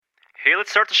Hey,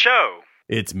 let's start the show.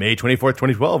 It's May 24th,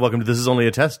 2012. Welcome to This Is Only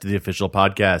a Test, the official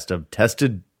podcast of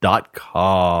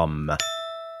Tested.com.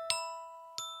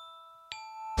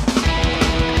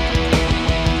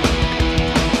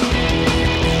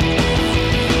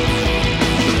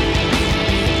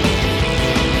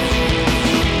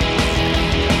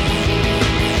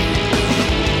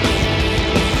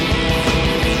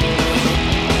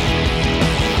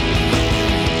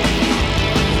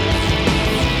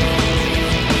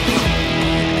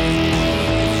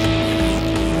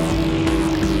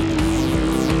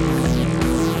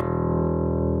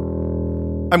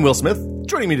 I'm Will Smith.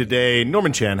 Joining me today,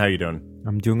 Norman Chan. How you doing?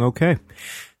 I'm doing okay.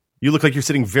 You look like you're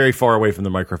sitting very far away from the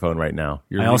microphone right now.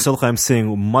 I also look like I'm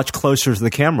sitting much closer to the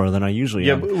camera than I usually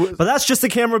am. But that's just the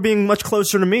camera being much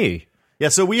closer to me. Yeah,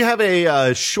 so we have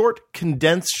a short,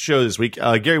 condensed show this week.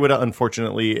 Gary Whitta,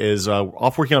 unfortunately, is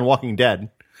off working on Walking Dead.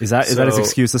 Is that his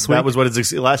excuse this week? That was what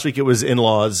his last week it was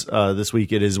In-Laws. This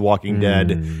week it is Walking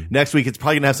Dead. Next week it's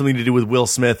probably going to have something to do with Will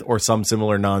Smith or some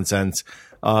similar nonsense.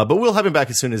 But we'll have him back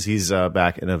as soon as he's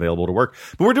back and available to work.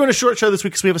 But we're doing a short show this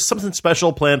week because we have something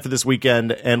special planned for this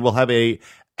weekend, and we'll have a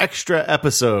extra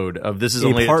episode of This Is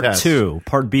Only a Part Test. 2,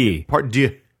 Part B. Part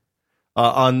D.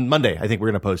 On Monday. I think we're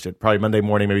going to post it. Probably Monday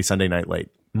morning, maybe Sunday night late.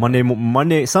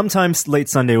 Monday, sometimes late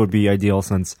Sunday would be ideal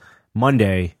since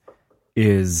Monday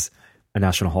is a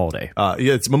national holiday.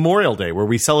 Yeah, it's Memorial Day where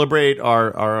we celebrate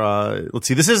our let's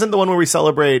see, this isn't the one where we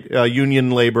celebrate union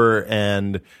labor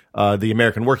and the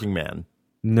American working man.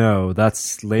 No,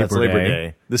 that's Labor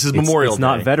Day. This is Memorial Day. It's Day.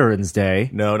 not Veterans Day.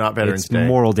 No, not Veterans Day. It's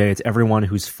Memorial Day. It's everyone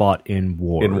who's fought in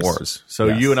wars. So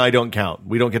Yes. you and I don't count.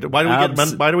 We don't get to, why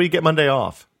do we get Monday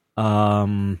off?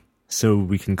 So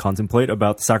we can contemplate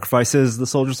about the sacrifices the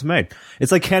soldiers have made.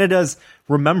 It's like Canada's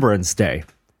Remembrance Day,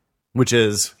 Which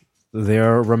is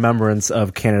their remembrance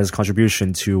of Canada's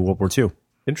contribution to World War II.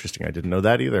 interesting. I didn't know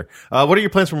that either. What are your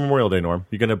plans for Memorial Day, Norm?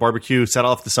 You're going to barbecue, set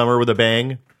off the summer with a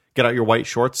bang, get out your white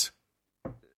shorts?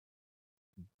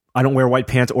 I don't wear white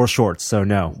pants or shorts, so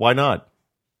no. Why not?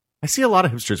 I see a lot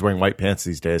of hipsters wearing white pants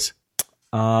these days.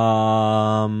 There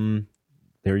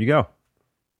you go.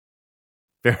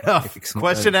 Fair enough.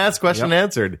 Question asked, question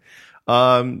answered.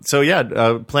 Plans?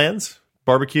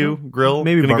 Barbecue, grill?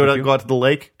 Maybe Gonna barbecue. go out to the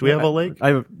lake? Do we have a lake?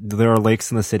 There are lakes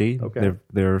in the city. Okay.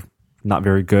 They're not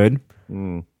very good.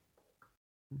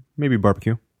 Maybe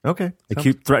barbecue. Okay. I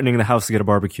keep threatening the house to get a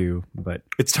barbecue, but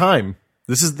It's time.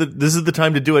 This is the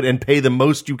time to do it and pay the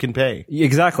most you can pay.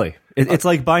 exactly. It's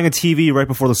like buying a TV right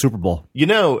before the Super Bowl. You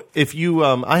know, if you,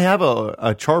 I have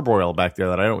a charbroil back there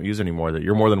that I don't use anymore. That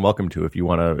you're more than welcome to if you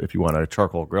want a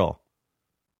charcoal grill.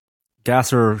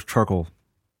 Gas or charcoal?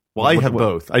 Well, I have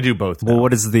both. I do both. Well, now.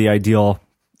 what is the ideal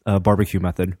barbecue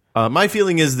method? My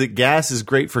feeling is that gas is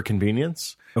great for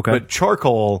convenience. Okay. But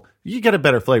charcoal, you get a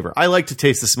better flavor. I like to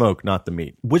taste the smoke, not the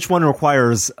meat. Which one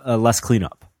requires less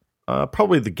cleanup?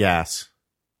 Probably the gas.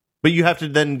 But you have to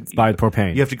then Buy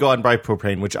propane. You have to go out and buy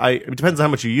propane, which it depends on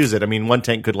how much you use it. I mean, one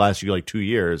tank could last you like 2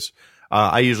 years.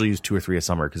 I usually use 2 or 3 a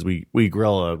summer because we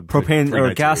grill Propane 3 or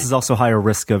nights a gas week. is also higher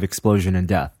risk of explosion and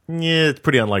death. Yeah, it's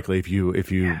pretty unlikely if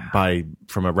you buy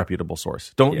from a reputable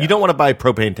source. You don't want to buy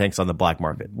propane tanks on the black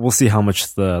market. We'll see how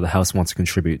much the house wants to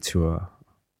contribute to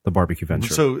the barbecue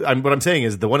venture. So what I'm saying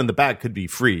is the one in the back could be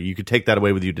free. You could take that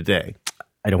away with you today.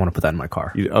 I don't want to put that in my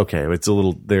car. Okay, it's a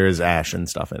little. There is ash and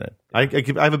stuff in it. I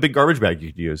have a big garbage bag you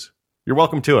could use. You're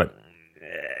welcome to it.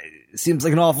 Seems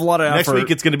like an awful lot of effort. Next week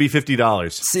it's going to be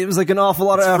 $50. Seems like an awful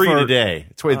lot of effort. Free today.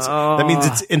 That means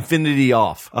it's infinity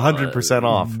off, 100%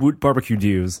 off. Woot barbecue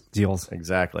deals.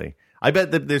 Exactly. I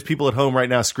bet that there's people at home right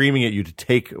now screaming at you to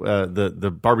take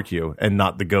the barbecue and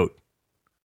not the goat.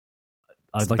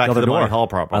 I'd like Back the to other the door. Monty Hall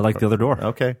problem. I like the other door.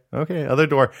 Okay, other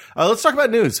door. Let's talk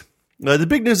about news. The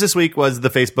big news this week was the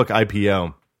Facebook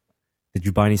IPO. Did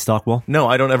you buy any stock, Will? No,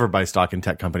 I don't ever buy stock in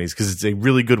tech companies because it's a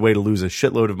really good way to lose a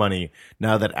shitload of money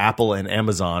now that Apple and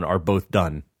Amazon are both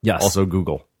done. Yes. Also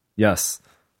Google. Yes.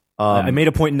 I made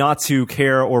a point not to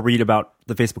care or read about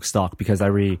the Facebook stock because I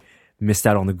really missed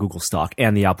out on the Google stock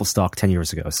and the Apple stock 10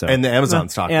 years ago. So And the Amazon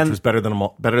stock, and- which was better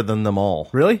than them all.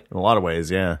 Really? In a lot of ways,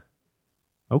 yeah.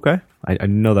 Okay. I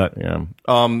didn't know that. Yeah.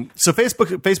 So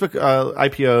Facebook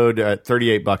IPO'd at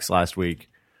 $38 last week,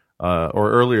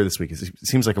 or earlier this week. It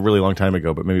seems like a really long time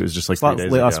ago, but maybe it was just like 3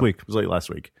 days late ago. last week. It was late last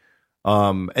week.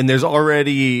 And there's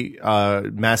already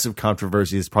massive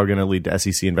controversy. It's probably going to lead to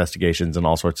SEC investigations and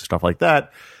all sorts of stuff like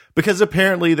that. Because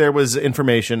apparently there was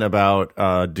information about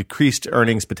decreased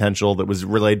earnings potential that was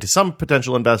relayed to some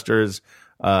potential investors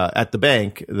at the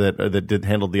bank that did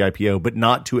handle the IPO, but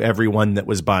not to everyone that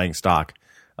was buying stock,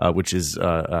 which is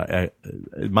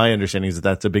my understanding is that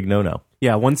that's a big no-no.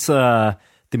 Yeah, once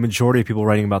the majority of people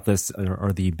writing about this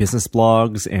are the business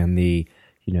blogs and the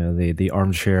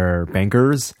armchair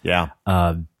bankers. Yeah.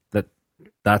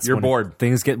 That's You're when bored.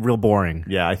 Things get real boring.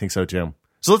 Yeah, I think so too.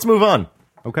 So let's move on.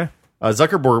 Okay.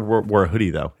 Zuckerberg wore a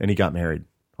hoodie though, and he got married.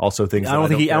 Also, things I don't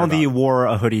think he wore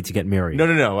a hoodie to get married.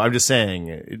 No. I'm just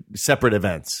saying separate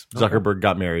events. Okay. Zuckerberg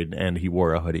got married, and he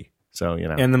wore a hoodie. So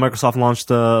And then Microsoft launched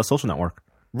the social network.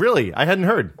 Really, I hadn't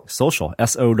heard. Social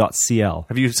so.cl.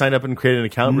 Have you signed up and created an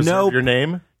account? Reserved your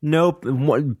name? Nope.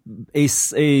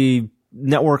 A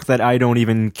network that I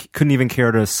couldn't even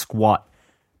care to squat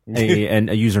a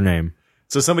username.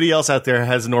 So somebody else out there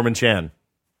has Norman Chan.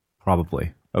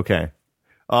 Probably. Okay.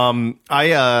 I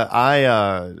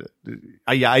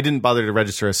didn't bother to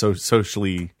register as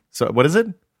socially. So what is it?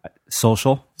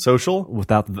 Social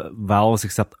without the vowels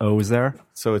except O is there.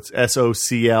 So it's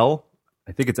SOCL.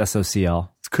 I think it's SOCL.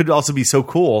 It could also be so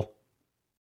cool.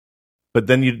 But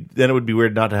then it would be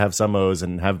weird not to have some O's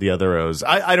and have the other O's.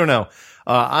 I don't know.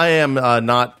 I am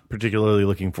not particularly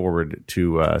looking forward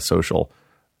to social.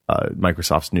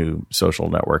 Microsoft's new social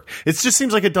network. It just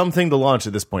seems like a dumb thing to launch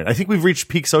at this point. I think we've reached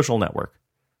peak social network.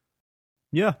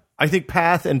 Yeah, I think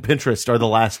Path and Pinterest are the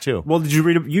last two. Well, did you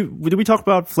read? Did we talk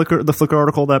about the Flickr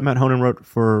article that Matt Honan wrote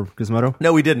for Gizmodo?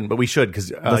 No, we didn't, but we should because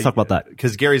let's talk about that.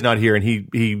 Because Gary's not here and he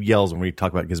yells when we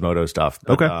talk about Gizmodo stuff.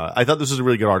 But, okay, I thought this was a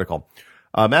really good article.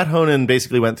 Matt Honan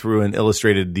basically went through and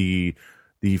illustrated the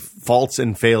faults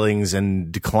and failings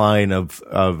and decline of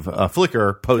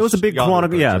Flickr post. It was a big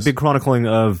big chronicling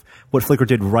of what Flickr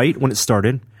did right when it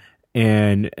started,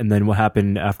 and then what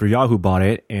happened after Yahoo bought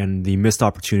it, and the missed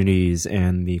opportunities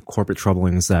and the corporate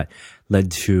troublings that led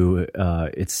to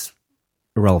its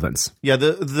irrelevance. Yeah,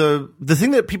 the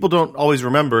thing that people don't always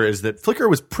remember is that Flickr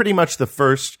was pretty much the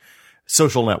first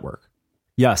social network.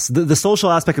 Yes, the social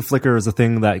aspect of Flickr is the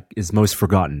thing that is most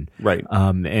forgotten. Right.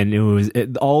 And it was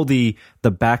all the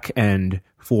back end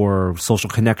for social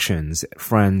connections,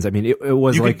 friends. I mean, it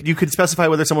was you could specify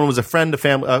whether someone was a friend, a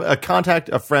family, a contact,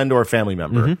 a friend, or a family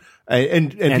member,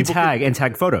 and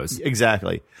tag photos.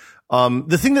 Exactly.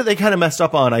 The thing that they kind of messed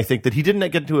up on, I think, that he didn't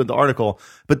get into in the article,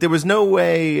 but there was no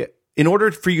way. In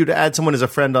order for you to add someone as a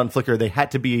friend on Flickr, they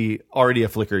had to be already a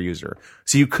Flickr user.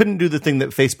 So you couldn't do the thing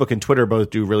that Facebook and Twitter both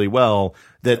do really well,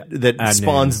 that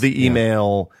spawns the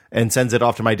email and sends it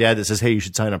off to my dad that says, "Hey, you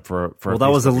should sign up for." Well,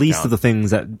 that was the least of the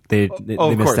things that they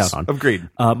missed out on. Agreed.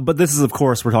 But this is, of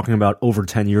course, we're talking about over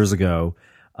 10 years ago,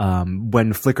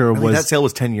 when Flickr was. That sale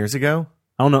was 10 years ago.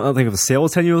 I don't know. I don't think the sale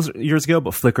was 10 years ago,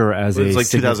 but Flickr as a like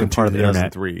significant part of the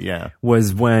internet, 2003,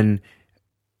 was when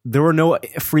there were no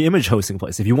free image hosting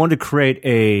place. If you wanted to create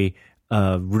a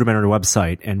rudimentary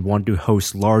website and wanted to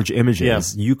host large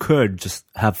images, you could just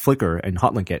have Flickr and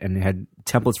hotlink it, and it had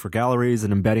templates for galleries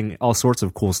and embedding all sorts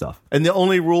of cool stuff. And the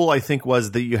only rule, I think,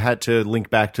 was that you had to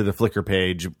link back to the Flickr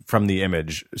page from the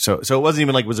image. So it wasn't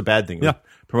even like it was a bad thing. It was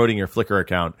promoting your Flickr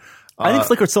account. I think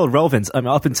Flickr still had relevance. I mean,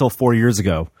 up until 4 years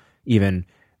ago, even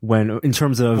when in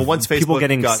terms of once people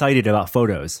getting excited about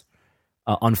photos.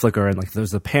 On Flickr, and like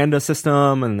there's the Panda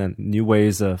system, and then new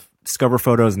ways of discover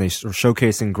photos, and they are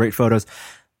showcasing great photos.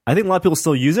 I think a lot of people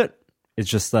still use it. It's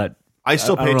just that I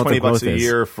still pay $20 a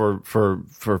year for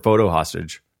photo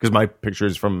hostage because my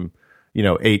pictures from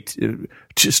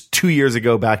just 2 years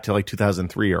ago back to like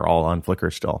 2003 are all on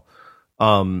Flickr still.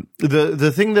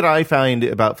 The thing that I find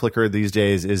about Flickr these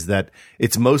days is that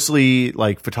it's mostly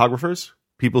like photographers,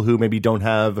 people who maybe don't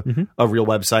have a real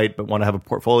website but want to have a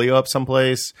portfolio up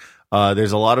someplace.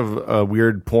 There's a lot of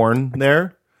weird porn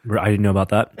there. I didn't know about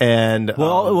that. And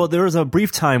well, there was a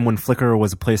brief time when Flickr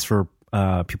was a place for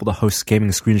people to host gaming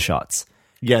screenshots.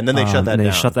 Yeah, and then they shut that down.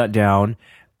 They shut that down.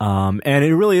 And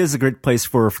it really is a great place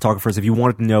for photographers if you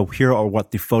wanted to know here are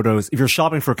what the photos. If you're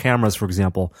shopping for cameras, for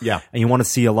example, and you want to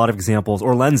see a lot of examples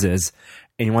or lenses,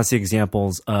 and you want to see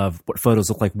examples of what photos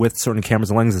look like with certain cameras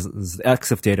and lenses, the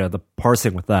EXIF data, the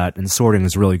parsing with that and sorting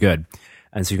is really good.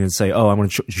 And so you can say, I'm going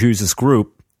to choose this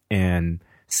group and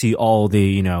see all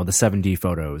the, the 7D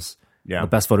photos, the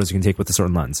best photos you can take with a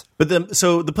certain lens. But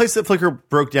so the place that Flickr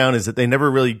broke down is that they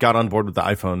never really got on board with the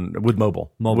iPhone, with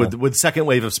mobile. With second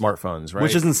wave of smartphones, right?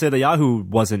 Which doesn't say that Yahoo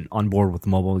wasn't on board with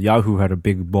mobile. Yahoo had a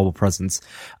big mobile presence.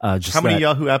 How many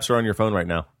Yahoo apps are on your phone right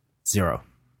now? 0.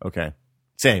 Okay.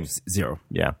 Same. 0.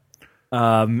 Yeah.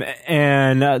 And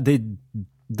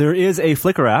there is a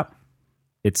Flickr app.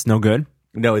 It's no good.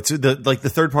 No, it's the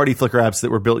third-party Flickr apps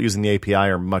that were built using the API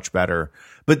are much better.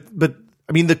 But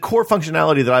I mean, the core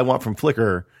functionality that I want from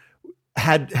Flickr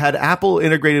had Apple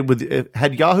integrated with,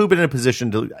 had Yahoo been in a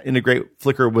position to integrate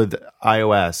Flickr with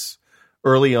iOS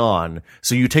early on.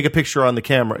 So you take a picture on the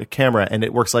camera and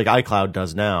it works like iCloud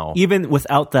does now. Even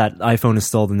without that, iPhone is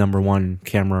still the number one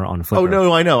camera on Flickr. Oh,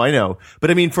 no, I know.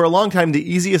 But I mean, for a long time, the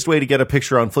easiest way to get a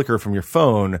picture on Flickr from your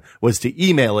phone was to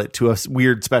email it to a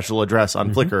weird special address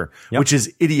on Flickr, which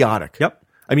is idiotic. Yep.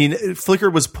 I mean,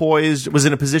 Flickr was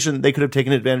in a position that they could have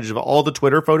taken advantage of all the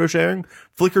Twitter photo sharing.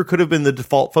 Flickr could have been the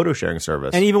default photo sharing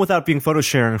service. And even without being photo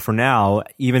sharing for now,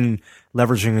 even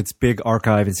leveraging its big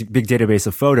archive, its big database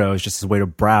of photos, just as a way to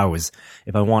browse.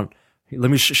 If I want,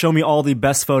 let me show me all the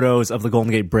best photos of the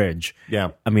Golden Gate Bridge.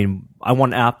 Yeah. I mean, I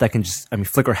want an app that can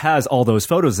Flickr has all those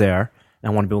photos there. And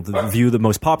I want to be able to view the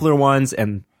most popular ones,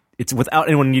 and it's without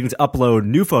anyone needing to upload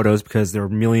new photos because there are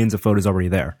millions of photos already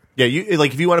there. Yeah,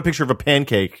 if you want a picture of a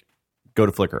pancake, go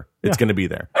to Flickr. It's going to be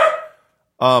there.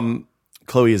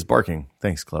 Chloe is barking.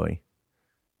 Thanks, Chloe.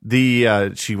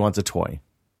 She wants a toy.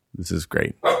 This is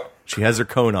great. She has her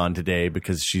cone on today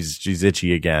because she's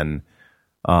itchy again.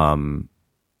 And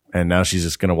now she's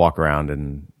just going to walk around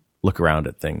and look around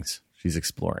at things. She's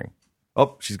exploring.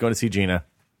 Oh, she's going to see Gina.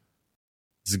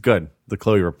 This is good. The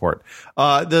Chloe report.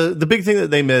 The big thing that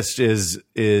they missed is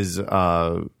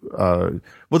well,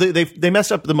 they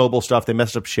messed up the mobile stuff. They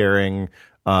messed up sharing.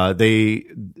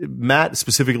 Matt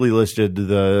specifically listed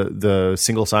the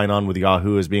single sign on with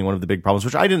Yahoo as being one of the big problems,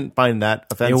 which I didn't find that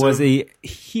offensive. It was a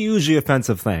hugely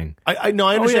offensive thing. I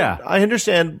understand. Oh, yeah. I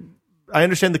understand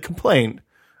the complaint.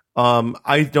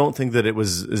 I don't think that it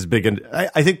was as big. And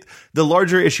I think the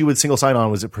larger issue with single sign-on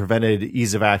was it prevented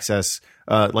ease of access,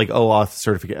 like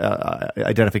OAuth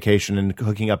identification and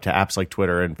hooking up to apps like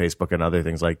Twitter and Facebook and other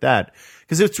things like that.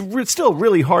 Because it's still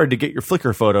really hard to get your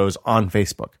Flickr photos on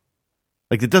Facebook.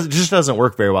 Like it just doesn't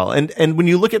work very well. And when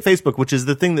you look at Facebook, which is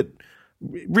the thing that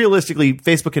realistically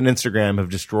Facebook and Instagram have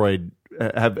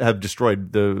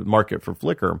destroyed the market for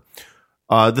Flickr.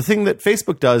 The thing that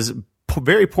Facebook does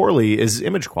very poorly is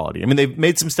image quality. I mean, they've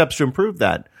made some steps to improve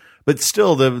that, but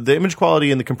still the image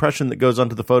quality and the compression that goes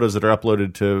onto the photos that are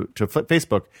uploaded to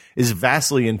Facebook is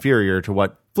vastly inferior to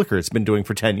what Flickr has been doing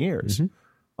for 10 years.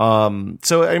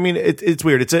 So I mean, it's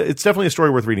weird. It's definitely a story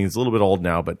worth reading. It's a little bit old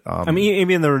now, but I mean,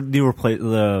 even the newer 500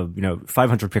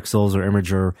 pixels or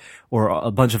Imager or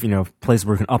a bunch of places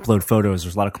where you can upload photos.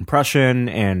 There's a lot of compression,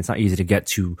 and it's not easy to get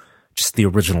to just the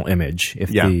original image if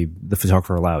the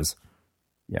photographer allows.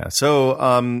 Yeah. So,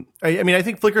 I mean, I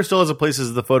think Flickr still has a place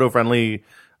as the photographer-friendly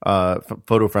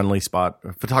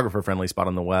spot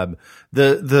on the web.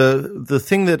 The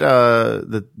thing that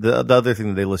the other thing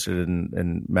that they listed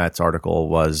in Matt's article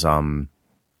was oh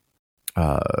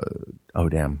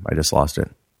damn, I just lost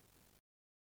it.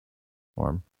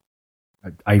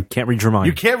 I can't read your mind.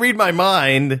 You can't read my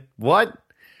mind. What?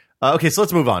 Okay, so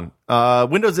let's move on.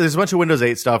 Windows. There's a bunch of Windows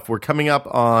 8 stuff. We're coming up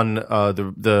on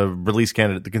the release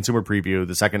candidate, the consumer preview,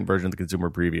 the second version of the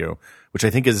consumer preview, which I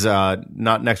think is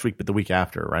not next week, but the week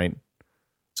after, right?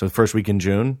 So the first week in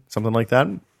June, something like that.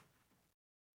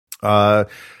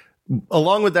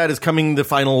 Along with that is coming the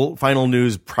final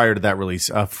news prior to that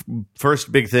release.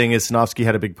 First big thing is Sinofsky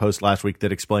had a big post last week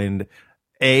that explained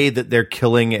A, that they're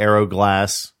killing Aero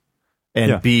Glass,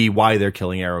 and B, why they're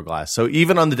killing Aero Glass. So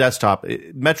even on the desktop,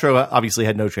 Metro obviously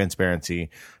had no transparency,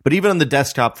 but even on the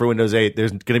desktop for Windows 8,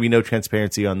 there's going to be no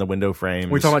transparency on the window frames.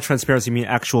 We're talking about transparency, mean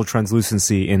actual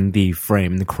translucency in the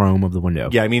frame, in the chrome of the window.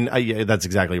 Yeah, I mean, that's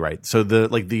exactly right. So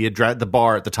the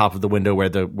bar at the top of the window where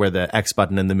the X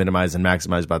button and the minimize and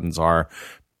maximize buttons are,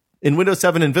 in Windows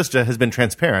 7 and Vista has been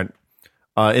transparent.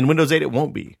 In Windows 8, it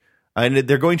won't be. And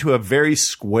they're going to a very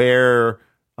square,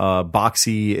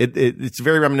 boxy. It's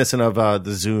very reminiscent of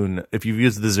the Zune. If you've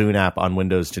used the Zune app on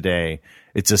Windows today,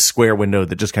 it's a square window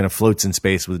that just kind of floats in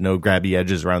space with no grabby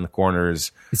edges around the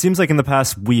corners. It seems like in the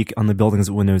past week on the Buildings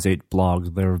of Windows 8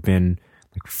 blog, there have been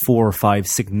like 4 or 5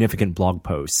 significant blog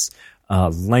posts.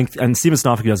 Length, and Steven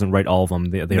Sinofsky doesn't write all of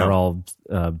them. They are all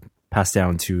passed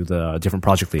down to the different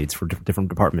project leads for different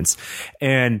departments.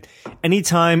 And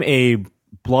anytime a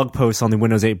blog post on the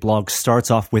Windows 8 blog starts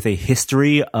off with a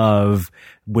history of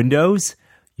Windows,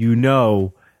 you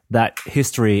know that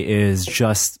history is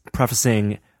just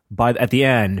prefacing at the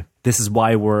end, this is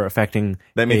why we're affecting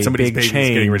that means somebody's big page change.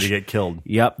 Is getting ready to get killed.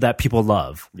 Yep, that people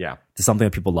love. Yeah. It's something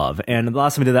that people love. And the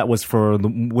last time we did that was for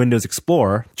the Windows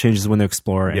Explorer, changes to Windows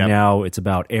Explorer, and now it's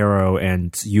about Aero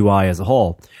and UI as a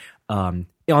whole on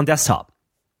desktop.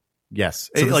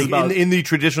 Yes. So like in the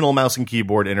traditional mouse and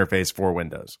keyboard interface for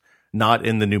Windows. Not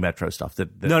in the new Metro stuff.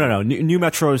 No. New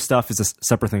Metro stuff is a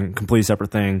separate thing, completely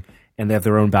separate thing, and they have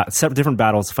their own different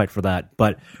battles to fight for that.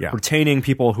 But retaining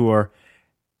people who are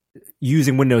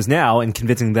using Windows now and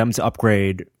convincing them to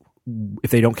upgrade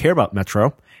if they don't care about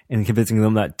Metro, and convincing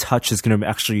them that touch is going to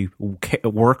actually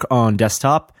work on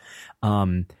desktop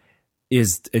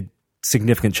is a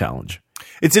significant challenge.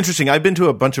 It's interesting. I've been to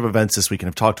a bunch of events this week and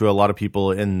have talked to a lot of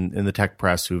people in the tech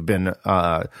press who've been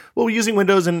using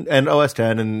Windows and OS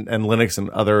 10 and Linux and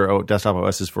other desktop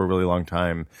OSs for a really long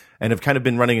time, and have kind of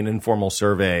been running an informal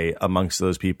survey amongst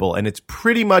those people. And it's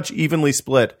pretty much evenly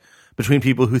split between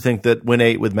people who think that Win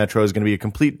 8 with Metro is going to be a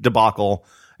complete debacle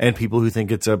and people who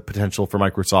think it's a potential for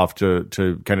Microsoft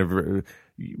to kind of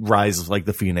rise like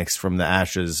the phoenix from the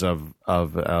ashes of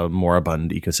a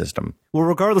moribund ecosystem. Well,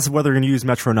 regardless of whether you're going to use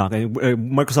Metro or not,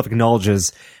 Microsoft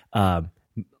acknowledges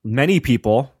many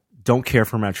people don't care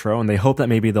for Metro, and they hope that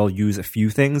maybe they'll use a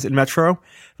few things in Metro.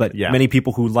 But many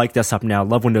people who like desktop now,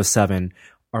 love Windows 7,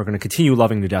 are going to continue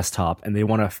loving the desktop, and they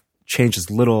want to change as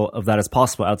little of that as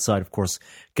possible outside, of course,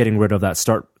 getting rid of that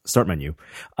start menu.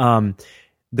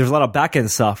 There's a lot of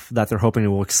back-end stuff that they're hoping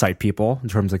will excite people in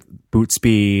terms of boot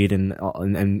speed and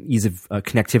ease of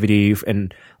connectivity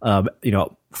and,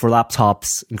 for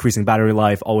laptops, increasing battery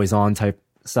life, always-on type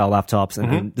style laptops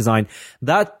and design.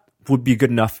 That would be good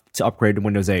enough to upgrade to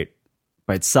Windows 8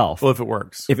 by itself. Well, if it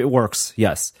works. If it works,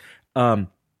 yes. But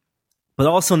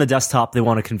also on the desktop, they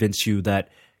want to convince you that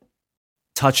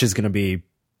touch is going to be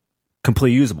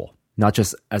completely usable, not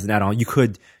just as an add-on. You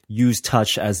could use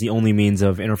touch as the only means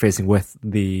of interfacing with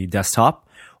the desktop,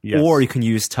 or you can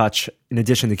use touch in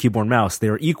addition to keyboard and mouse. They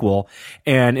are equal.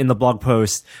 And in the blog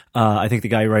post, I think the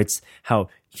guy writes how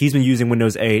he's been using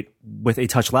Windows 8 with a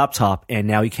touch laptop, and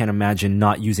now he can't imagine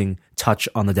not using touch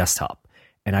on the desktop.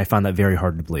 And I find that very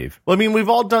hard to believe. Well, I mean, we've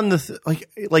all done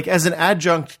like as an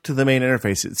adjunct to the main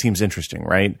interface, it seems interesting,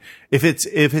 right? If it's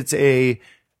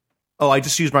I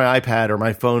just used my iPad or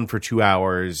my phone for 2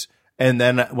 hours, and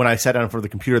then when I sat down for the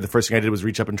computer, the first thing I did was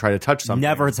reach up and try to touch something.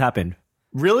 Never has happened.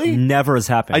 Really? Never has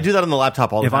happened. I do that on the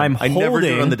laptop all the time. I never do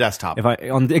it on the desktop.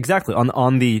 On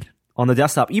the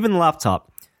desktop, even the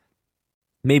laptop,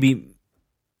 maybe,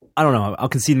 I don't know, I'll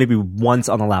concede maybe once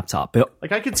on the laptop. But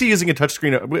like I could see using a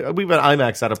touchscreen. We've got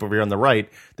iMac set up over here on the right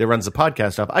that runs the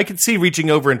podcast stuff. I could see reaching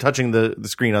over and touching the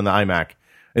screen on the iMac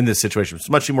in this situation. It's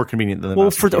much more convenient than the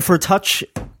mouse. For touch,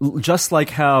 just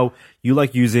like how you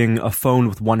like using a phone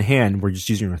with one hand where you're just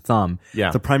using your thumb,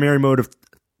 the primary mode of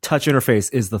touch interface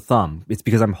is the thumb. It's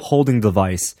because I'm holding the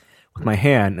device with my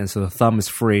hand, and so the thumb is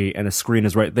free and the screen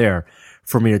is right there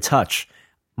for me to touch.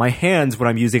 My hands, when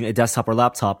I'm using a desktop or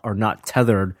laptop, are not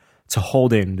tethered to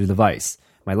holding the device.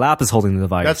 My lap is holding the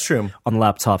device. That's true. On the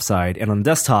laptop side. And on the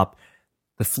desktop,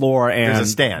 the floor and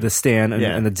the stand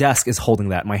and the desk is holding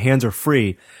that. My hands are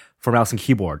free for mouse and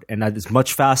keyboard, and that is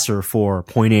much faster for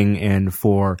pointing and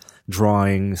for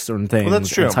drawing certain things. Well,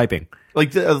 that's true. And typing.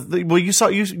 Like, you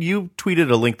tweeted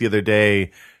a link the other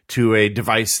day to a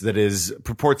device that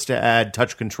purports to add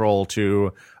touch control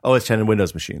to OS 10 and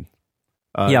Windows machine.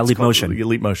 Leap Motion.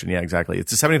 Leap Motion, yeah, exactly.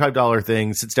 It's a $75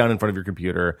 thing, sits down in front of your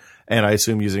computer, and I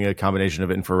assume using a combination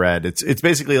of infrared. It's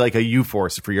basically like a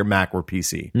U-Force for your Mac or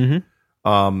PC. Mm-hmm.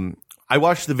 I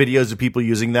watched the videos of people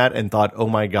using that and thought, oh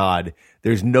my God,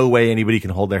 there's no way anybody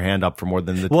can hold their hand up for more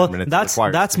than the 10 minutes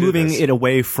required. That's moving it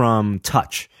away from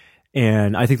touch.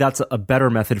 And I think that's a better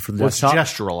method for the desktop.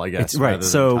 It's gestural, I guess. Right.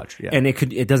 So, touch, and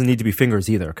it doesn't need to be fingers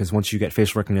either, because once you get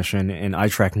facial recognition and eye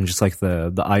tracking, just like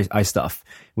the eye stuff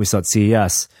we saw at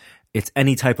CES, it's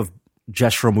any type of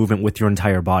gestural movement with your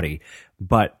entire body.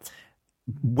 But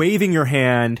waving your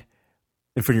hand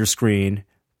in front of your screen,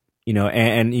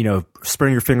 and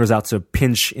spreading your fingers out to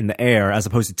pinch in the air as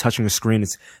opposed to touching a screen,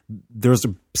 there's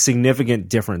a significant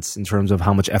difference in terms of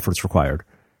how much effort is required.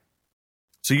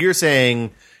 So you're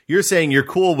saying you're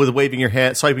cool with waving your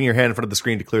hand, swiping your hand in front of the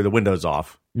screen to clear the windows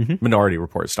off, Minority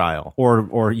Report style,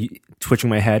 or twitching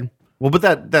my head. Well,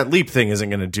 but that leap thing isn't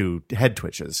going to do head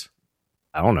twitches.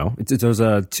 I don't know. There's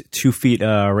a 2 feet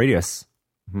radius,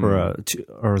 or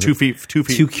 2 feet,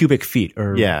 2 cubic feet,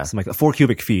 or something like that. 4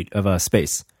 cubic feet of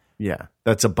space. Yeah,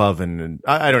 that's above and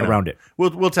I don't know. Around it.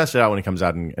 We'll test it out when it comes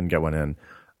out and get one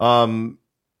in.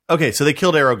 Okay, so they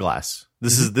killed Aero Glass.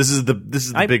 This is the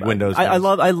big Windows.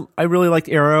 I really liked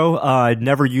Aero. I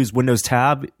never used Windows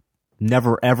Tab.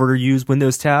 Never ever used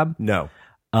Windows Tab. No.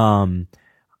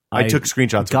 I took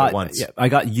screenshots of it once. Yeah, I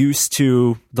got used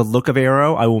to the look of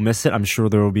Aero. I will miss it. I'm sure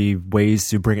there will be ways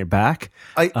to bring it back.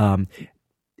 Well,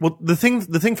 the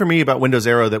thing for me about Windows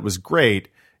Aero that was great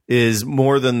is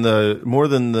more than the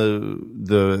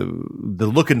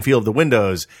look and feel of the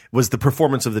Windows was the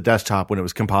performance of the desktop when it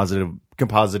was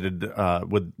composited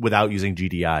without using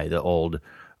GDI, the old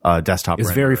desktop.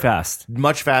 It's very fast,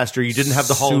 much faster. You didn't have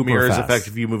the Hall of Mirrors effect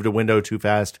if you moved a window too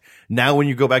fast. Now, when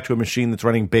you go back to a machine that's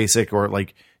running basic, or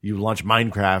like you launch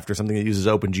Minecraft or something that uses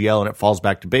OpenGL and it falls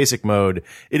back to basic mode,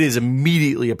 it is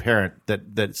immediately apparent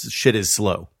that shit is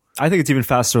slow. I think it's even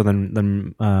faster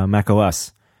than Mac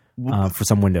OS for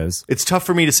some Windows. It's tough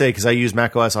for me to say because I use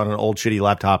Mac OS on an old shitty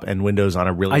laptop and Windows on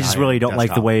a really. I just really don't desktop.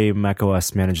 like the way Mac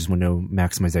OS manages window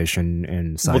maximization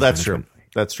and size. Well, that's management. true.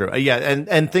 That's true. Yeah,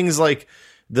 and things like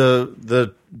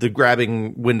the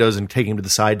grabbing windows and taking them to the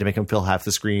side to make them fill half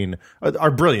the screen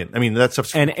are brilliant. I mean, that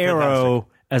stuff's and fantastic. Aero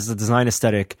as the design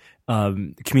aesthetic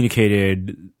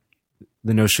communicated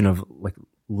the notion of like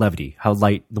levity, how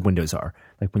light the windows are.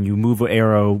 Like when you move an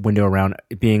Aero window around,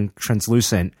 it being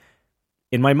translucent.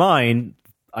 In my mind,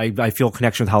 I feel a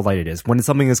connection with how light it is. When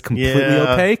something is completely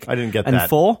opaque, I didn't get and that.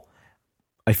 full,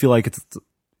 I feel like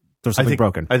there's something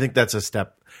broken. I think that's a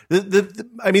step.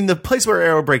 I mean, the place where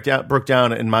Aero broke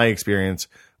down, in my experience,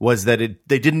 was that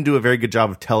they didn't do a very good job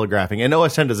of telegraphing. And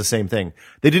OS X does the same thing.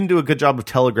 They didn't do a good job of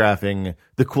telegraphing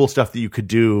the cool stuff that you could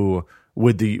do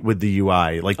with the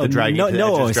UI, like the dragging to the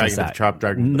edges, dragging to the top,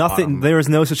 dragging to the bottom. There is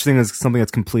no such thing as something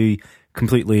that's completely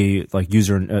like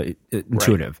user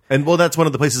intuitive. Right. And well, that's one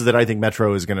of the places that I think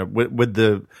Metro is going to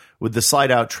with the slide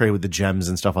out tray with the gems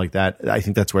and stuff like that. I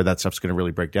think that's where that stuff's going to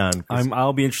really break down.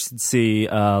 I'll be interested to see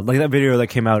like that video that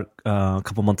came out a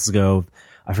couple months ago.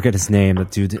 I forget his name.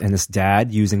 That dude and his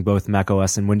dad using both Mac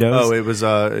OS and Windows. Oh, it was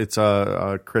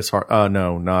Chris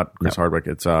no, not Chris Hardwick.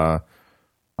 It's Stephen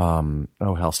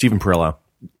Perillo.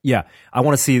 Yeah, I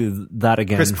want to see that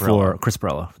again for Chris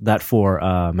Perillo. That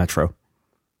for Metro.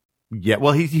 Yeah,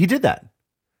 well, he did that.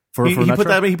 He Metro? put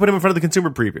that. He put him in front of the consumer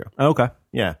preview. Oh, okay.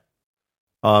 Yeah.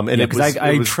 Because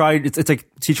I tried. It's like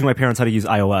teaching my parents how to use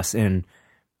iOS, and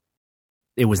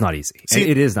it was not easy. See,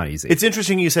 it is not easy. It's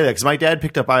interesting you say that because my dad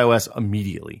picked up iOS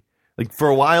immediately. Like for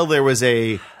a while, there was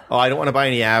I don't want to buy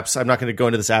any apps. I'm not going to go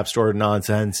into this app store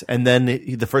nonsense. And then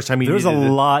the first time there's a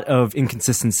lot of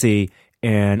inconsistency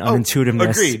and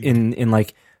unintuitiveness in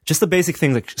like just the basic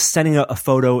things like sending a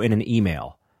photo in an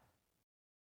email.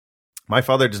 My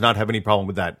father does not have any problem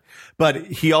with that, but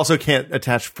he also can't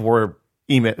attach 4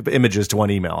 images to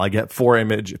one email. I get 4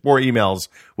 emails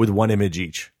with 1 image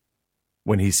each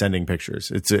when he's sending pictures.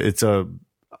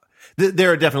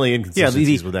 There are definitely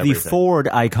inconsistencies with everything. The forward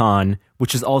icon,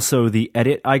 which is also the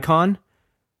edit icon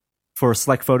for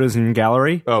select photos in your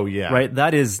gallery. Oh yeah, right.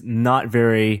 That is not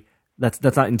very.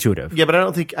 That's not intuitive. Yeah, but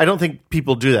I don't think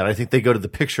people do that. I think they go to the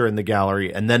picture in the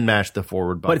gallery and then mash the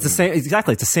forward button. But it's the same.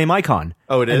 Exactly, it's the same icon.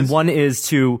 Oh, it is. And one is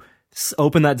to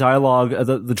open that dialog,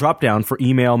 the drop down for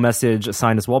email, message,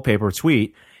 assigned as wallpaper,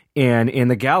 tweet, and in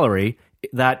the gallery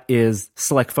that is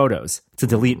select photos to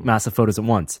delete massive photos at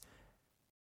once.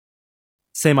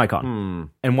 Same icon.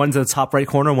 And one's in the top right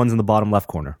corner, one's in the bottom left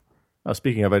corner. Oh,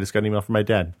 speaking of, I just got an email from my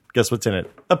dad. Guess what's in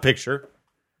it? A picture.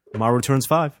 Tomorrow Returns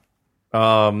 5.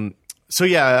 So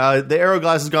yeah, the Aero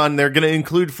glass is gone. They're going to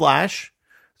include Flash.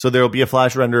 So there will be a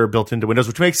Flash renderer built into Windows,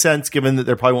 which makes sense given that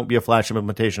there probably won't be a Flash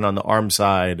implementation on the ARM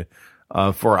side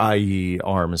for IE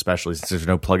ARM, especially since there's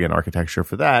no plug-in architecture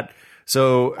for that.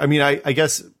 So, I mean, I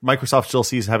guess Microsoft still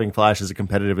sees having Flash as a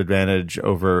competitive advantage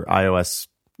over iOS,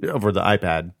 over the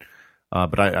iPad.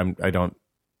 But I don't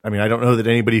know that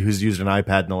anybody who's used an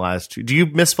iPad in the last 2. Do you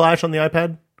miss Flash on the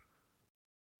iPad?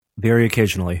 Very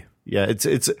occasionally. Yeah,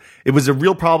 it was a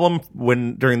real problem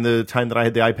during the time that I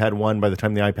had the iPad 1. By the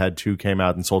time the iPad 2 came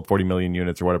out and sold 40 million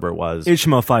units or whatever it was,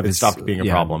 HTML5 it stopped being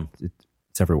a problem.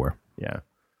 It's everywhere. Yeah.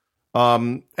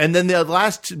 And then the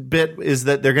last bit is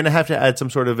that they're going to have to add some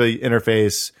sort of a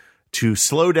interface to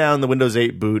slow down the Windows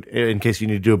 8 boot in case you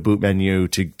need to do a boot menu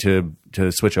to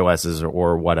switch OSs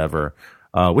or whatever,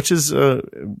 which is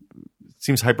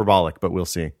seems hyperbolic, but we'll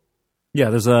see. Yeah,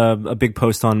 there's a big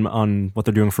post on what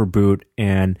they're doing for boot,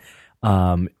 and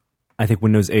I think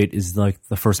Windows 8 is like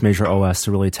the first major OS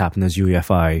to really tap in those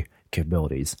UEFI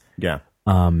capabilities. Yeah.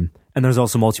 And there's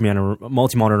also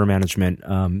multi-monitor management,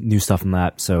 new stuff in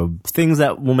that. So things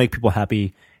that will make people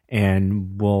happy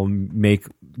and will make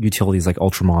utilities like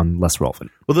Ultramon less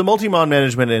relevant. Well, the multi-mon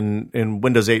management in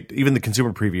Windows 8, even the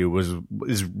consumer preview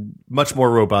is much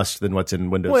more robust than what's in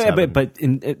Windows 7. Yeah, but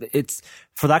it's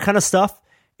for that kind of stuff.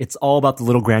 It's all about the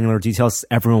little granular details.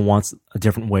 Everyone wants a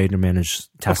different way to manage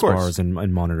taskbars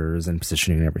and monitors and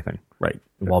positioning and everything. Right.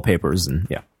 And wallpapers and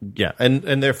yeah. Yeah.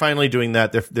 And they're finally doing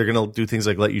that. They're going to do things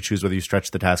like let you choose whether you stretch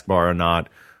the taskbar or not.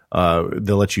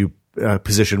 They'll let you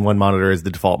position one monitor as the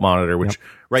default monitor, which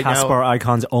right now... Taskbar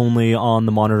icons only on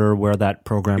the monitor where that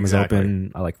program is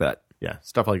open. I like that. Yeah,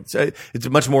 stuff like it's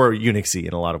much more Unixy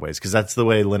in a lot of ways because that's the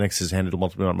way Linux has handled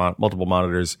multiple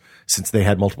monitors since they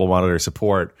had multiple monitor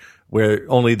support, where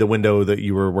only the window that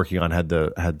you were working on had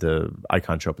the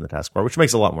icon show up in the taskbar, which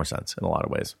makes a lot more sense in a lot of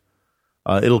ways.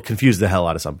 It'll confuse the hell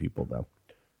out of some people though.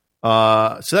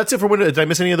 So that's it for Windows. Did I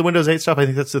miss any of the Windows 8 stuff? I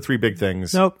think that's the three big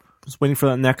things. Nope. Just waiting for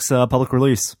that next public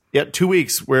release. Yeah, 2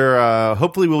 weeks. Where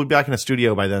hopefully we'll be back in a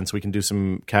studio by then, so we can do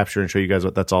some capture and show you guys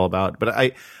what that's all about. But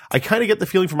I kind of get the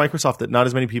feeling from Microsoft that not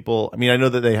as many people. I mean, I know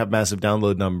that they have massive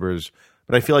download numbers,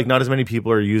 but I feel like not as many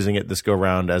people are using it this go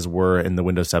round as were in the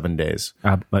Windows 7 days.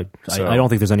 But so, I don't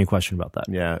think there's any question about that.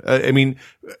 Yeah, I mean,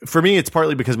 for me, it's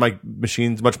partly because my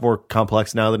machine's much more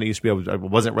complex now than it used to be. I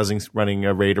wasn't running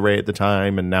a RAID array at the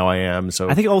time, and now I am. So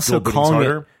I think also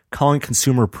calling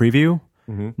consumer preview.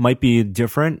 Might be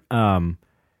different.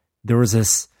 There was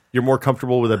this. You're more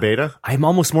comfortable with a beta? I'm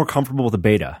almost more comfortable with a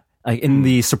beta. Like in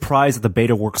the surprise that the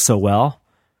beta works so well,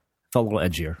 felt a little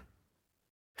edgier.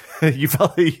 You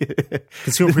felt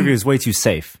consumer preview is way too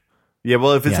safe. Yeah,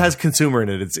 well, if it has consumer in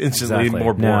it, it's instantly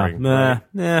more boring.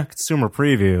 Consumer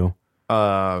preview.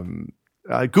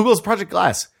 Google's Project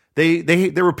Glass.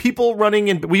 There were people running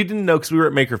in. We didn't know because we were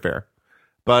at Maker Faire,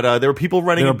 but there were people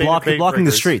running. They were blocking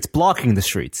the streets. Blocking the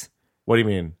streets. What do you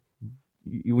mean?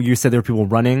 You said there were people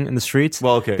running in the streets?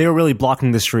 Well, okay. They were really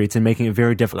blocking the streets and making it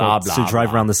very difficult to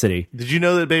drive around the city. Did you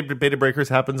know that Beta Breakers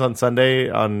happens on Sunday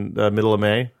on the middle of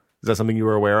May? Is that something you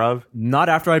were aware of? Not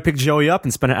after I picked Joey up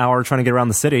and spent an hour trying to get around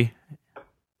the city.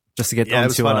 Just to get it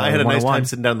was fun. I had a nice time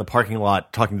sitting down in the parking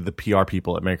lot talking to the PR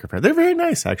people at Maker Faire. They're very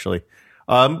nice, actually.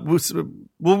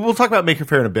 We'll talk about Maker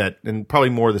Faire in a bit and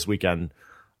probably more this weekend.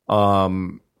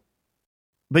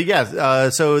 But yeah,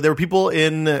 so there were people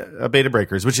in Beta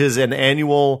Breakers, which is an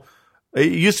annual.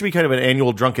 It used to be kind of an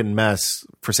annual drunken mess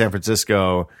for San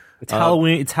Francisco. It's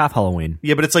Halloween. It's half Halloween.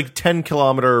 Yeah, but it's like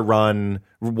 10-kilometer run,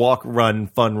 walk, run,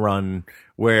 fun run,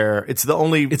 where it's the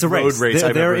only it's a road race.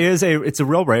 It's a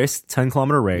real race,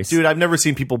 10-kilometer race. Dude, I've never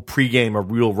seen people pregame a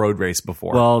real road race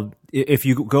before. Well, if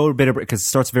you go to Beta Breakers, because it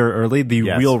starts very early, the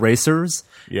real racers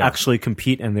actually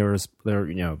compete, and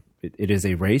it is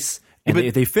a race. And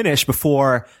they finish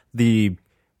before the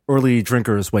early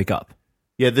drinkers wake up.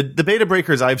 Yeah, the Beta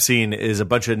Breakers I've seen is a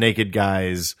bunch of naked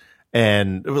guys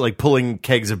and like pulling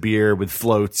kegs of beer with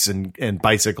floats and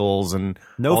bicycles and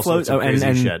no floats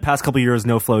and shit. Past couple of years,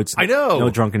 no floats. I know, no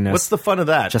drunkenness. What's the fun of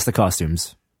that? Just the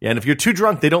costumes. Yeah, and if you're too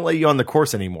drunk, they don't let you on the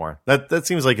course anymore. That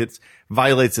seems like it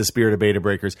violates the spirit of Beta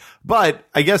Breakers. But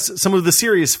I guess some of the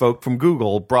serious folk from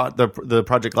Google brought the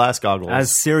Project Glass goggles.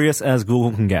 As serious as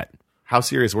Google can get. How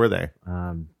serious were they?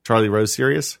 Charlie Rose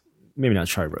serious? Maybe not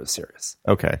Charlie Rose serious.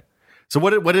 Okay. So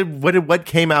what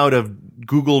came out of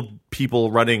Google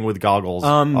people running with goggles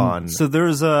on? So there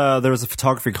was a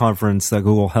photography conference that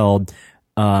Google held.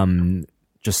 I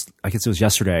guess it was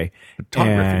yesterday.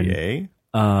 Photography,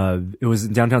 it was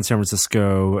in downtown San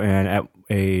Francisco, and at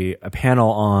a panel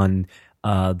on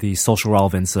the social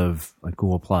relevance of like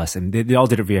Google Plus, and they all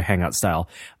did it via Hangout style.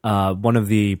 One of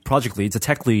the project leads, a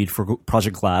tech lead for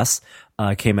Project Glass,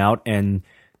 came out and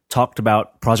talked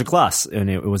about Project Glass, and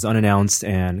it was unannounced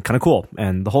and kind of cool.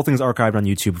 And the whole thing's archived on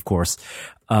YouTube, of course.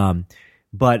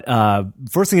 But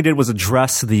first thing it did was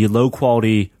address the low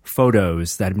quality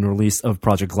photos that had been released of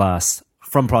Project Glass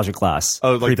from Project Glass.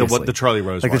 Oh, like the Charlie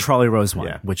Rose one. Like the Charlie Rose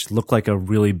one, which looked like a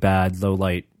really bad low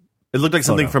light. It looked like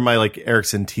something from my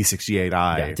Ericsson T68i.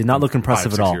 Yeah, it did not look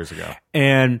impressive 5-6 at all. Years ago.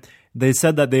 And they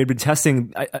said that they had been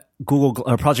testing Google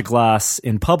Project Glass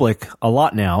in public a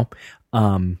lot now.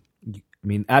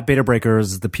 At Beta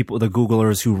Breakers, the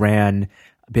Googlers who ran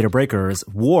Beta Breakers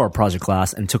wore Project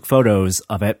Glass and took photos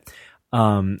of it,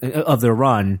 of their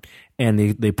run, and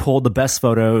they pulled the best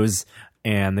photos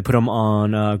and they put them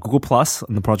on Google Plus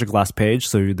on the Project Glass page.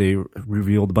 So they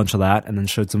revealed a bunch of that and then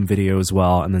showed some video as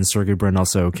well. And then Sergey Brin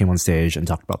also came on stage and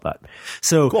talked about that.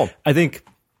 So cool. I think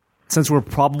since we're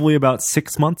probably about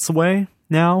 6 months away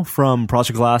now from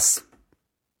Project Glass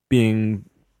being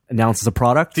announced as a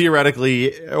product,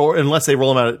 theoretically, or unless they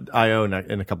roll them out at I/O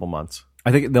in a couple months,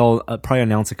 I think they'll probably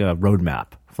announce like a roadmap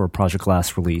for Project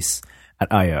Glass release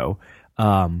at I/O.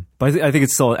 But I think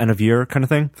it's still an end of year kind of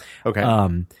thing.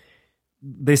 Okay.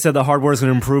 They said the hardware is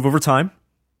going to improve over time.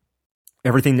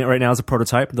 Everything right now is a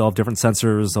prototype. They'll have different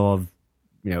sensors. They'll have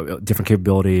different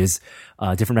capabilities,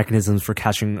 different mechanisms for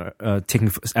catching,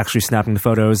 actually snapping the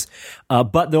photos.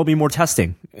 But there'll be more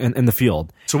testing in the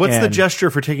field. So what's the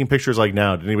gesture for taking pictures like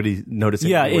now? Did anybody notice?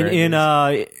 Yeah, in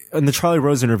the Charlie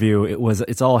Rose interview,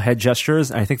 it's all head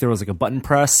gestures. I think there was like a button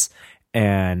press,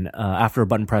 and after a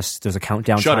button press, there's a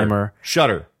countdown timer.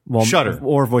 Shutter. Well, Shutter.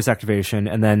 Or voice activation,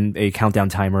 and then a countdown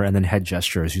timer, and then head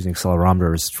gestures using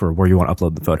accelerometers for where you want to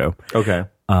upload the photo. Okay.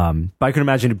 But I can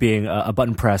imagine it being a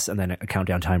button press and then a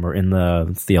countdown timer in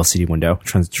the LCD window,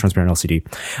 transparent LCD.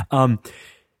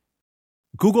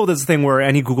 Google does a thing where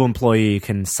any Google employee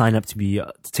can sign up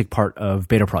to take part of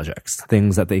beta projects,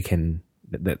 things that they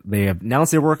have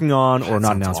announced they're working on or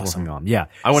not announced they're working on. Yeah,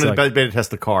 I wanted to beta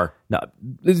test the car. No,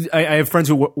 I have friends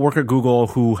who work at Google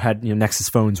who had Nexus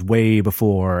phones way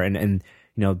before, and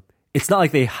it's not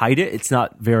like they hide it. It's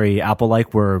not very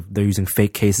Apple-like where they're using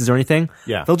fake cases or anything.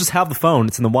 Yeah. They'll just have the phone.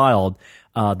 It's in the wild.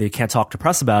 They can't talk to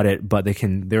press about it, but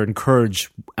they're encouraged.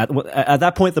 At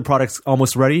that point, the product's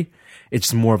almost ready. It's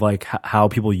just more of like how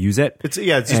people use it. It's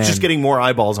just getting more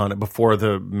eyeballs on it before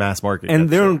the mass market. And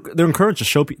they're encouraged to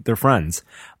show their friends.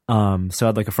 So I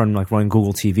had like a friend like running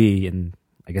Google TV, and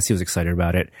I guess he was excited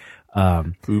about it.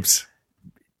 Oops.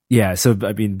 Yeah, so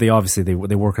I mean, they obviously they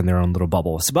work in their own little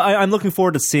bubbles. But I'm looking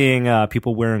forward to seeing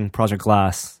people wearing Project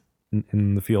Glass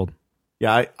in the field.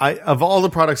 Yeah, I of all the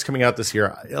products coming out this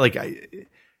year,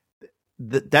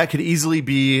 that could easily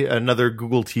be another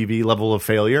Google TV level of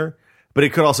failure. But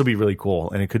it could also be really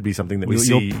cool, and it could be something that we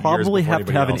see. You'll probably have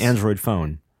to have an Android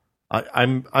phone.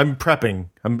 I'm prepping.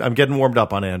 I'm getting warmed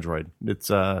up on Android.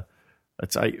 I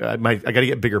got to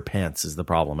get bigger pants is the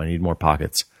problem. I need more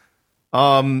pockets.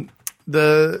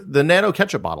 The Nano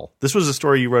ketchup bottle. This was a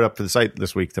story you wrote up for the site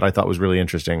this week that I thought was really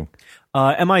interesting.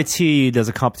 MIT does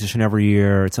a competition every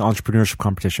year. It's an entrepreneurship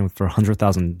competition for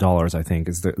 $100,000, I think,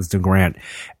 is the grant.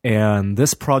 And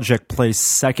this project placed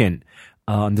second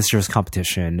in this year's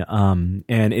competition.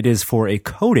 And it is for a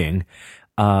coating.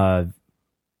 I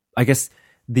guess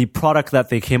the product that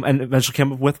they eventually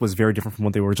came up with was very different from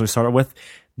what they originally started with.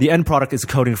 The end product is a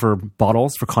coating for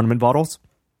bottles, for condiment bottles.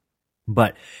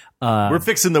 But we're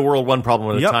fixing the world one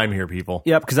problem at a time here, people.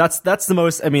 Yep, because that's the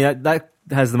most. I mean, that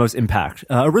has the most impact.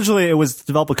 Originally, it was to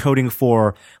develop a coating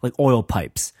for like oil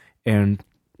pipes and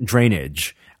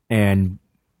drainage and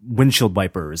windshield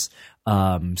wipers.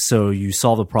 So you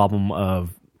solve the problem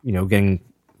of getting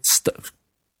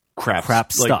crap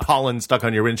like stuck. Pollen stuck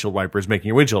on your windshield wipers, making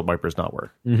your windshield wipers not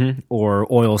work,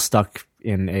 or oil stuck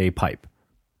in a pipe.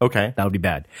 Okay, that would be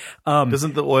bad.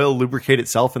 Doesn't the oil lubricate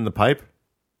itself in the pipe?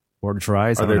 Or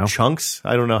dries. Are there chunks?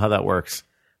 I don't know how that works.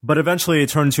 But eventually it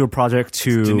turned into a project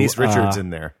to... Denise Richards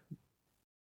in there.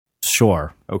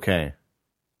 Sure. Okay.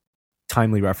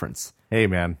 Timely reference. Hey,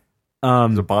 man.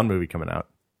 There's a Bond movie coming out.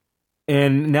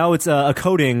 And now it's a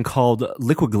coating called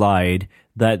Liquid Glide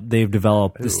that they've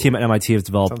developed. Ooh. This team at MIT has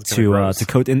developed to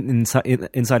coat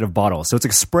inside of bottles. So it's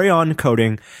a spray-on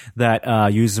coating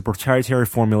that uses a proprietary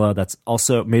formula that's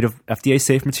also made of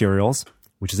FDA-safe materials,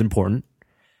 which is important.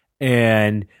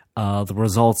 And... the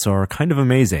results are kind of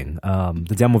amazing.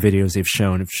 The demo videos they've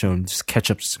shown have shown just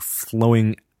ketchup just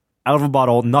flowing out of a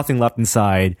bottle, nothing left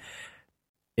inside.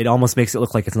 It almost makes it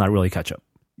look like it's not really ketchup.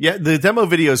 Yeah, the demo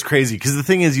video is crazy because the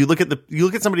thing is, you look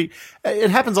at somebody. It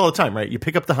happens all the time, right? You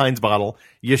pick up the Heinz bottle,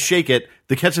 you shake it,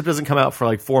 the ketchup doesn't come out for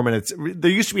like 4 minutes.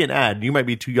 There used to be an ad. You might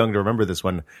be too young to remember this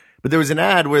one, but there was an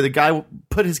ad where the guy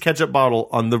put his ketchup bottle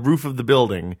on the roof of the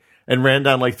building and ran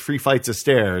down like 3 flights of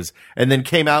stairs and then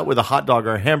came out with a hot dog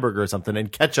or a hamburger or something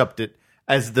and ketchuped it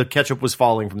as the ketchup was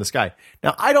falling from the sky.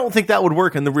 Now, I don't think that would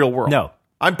work in the real world. No.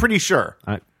 I'm pretty sure.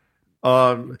 I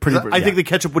think the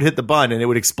ketchup would hit the bun and it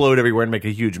would explode everywhere and make a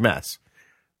huge mess.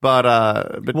 But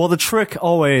well, the trick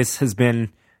always has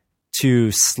been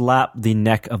to slap the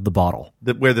neck of the bottle.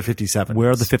 Where the 57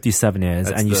 Where the 57 is.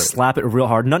 That's you slap it real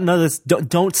hard. None of this.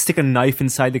 Don't stick a knife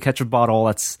inside the ketchup bottle.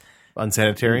 That's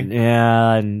unsanitary.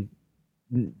 Yeah, and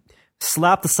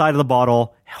slap the side of the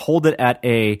bottle, hold it at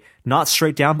not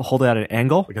straight down, but hold it at an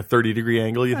angle. Like a 30-degree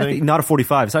angle, you think? Not a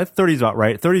 45. So I think 30 is about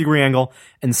right. 30-degree angle,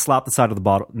 and slap the side of the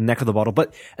bottle, neck of the bottle.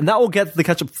 And that will get the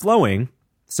ketchup flowing,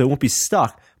 so it won't be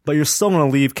stuck, but you're still going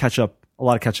to leave a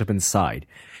lot of ketchup inside.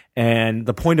 And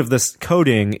the point of this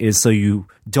coating is so you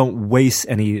don't waste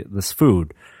any of this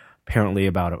food. Apparently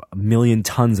about 1 million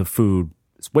tons of food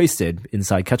is wasted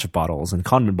inside ketchup bottles and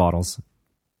condiment bottles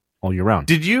all year round.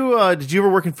 Did you ever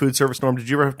work in food service, Norm? Did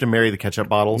you ever have to marry the ketchup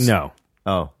bottles? No.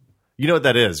 Oh. You know what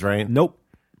that is, right? Nope.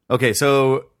 Okay,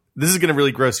 so this is going to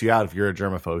really gross you out if you're a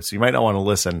germaphobe, so you might not want to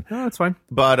listen. No, that's fine.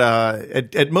 But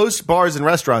at most bars and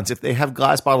restaurants, if they have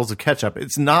glass bottles of ketchup,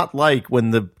 it's not like when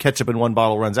the ketchup in one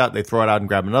bottle runs out, they throw it out and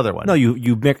grab another one. No, you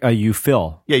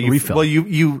fill. Yeah, you refill. Well,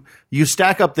 you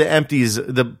stack up the empties,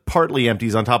 the partly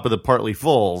empties on top of the partly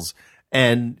fulls,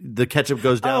 and the ketchup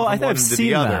goes down. Oh, I from think one I've to seen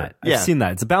the other. that. Yeah. I've seen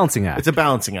that. It's a balancing act. It's a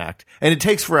balancing act, and it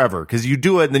takes forever because you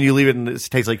do it and then you leave it, and it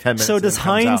takes like 10 minutes. So does and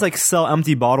then it comes Heinz out. like sell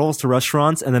empty bottles to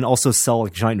restaurants and then also sell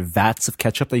like giant vats of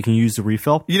ketchup that you can use to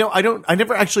refill? You know, I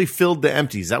never actually filled the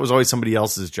empties. That was always somebody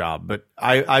else's job, but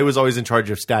I was always in charge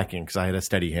of stacking because I had a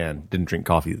steady hand. Didn't drink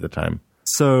coffee at the time.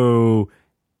 So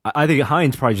I think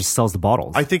Heinz probably just sells the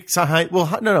bottles. I think so,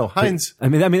 Heinz. I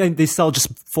mean, they sell just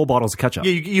full bottles of ketchup.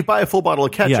 Yeah, you buy a full bottle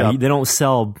of ketchup. Yeah, they don't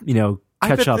sell,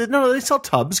 ketchup. No, they sell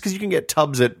tubs because you can get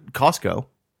tubs at Costco.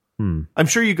 I'm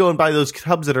sure you go and buy those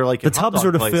tubs that are like The tubs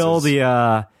are to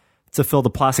fill the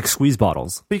plastic squeeze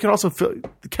bottles. But you can also fill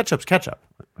the ketchup's ketchup.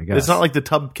 I guess It's not like the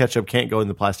tub ketchup can't go in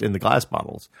the glass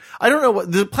bottles. I don't know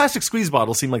what the plastic squeeze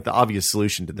bottles seem like the obvious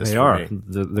solution to this. They for are. me.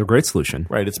 They're a great solution.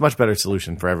 Right. It's a much better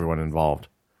solution for everyone involved.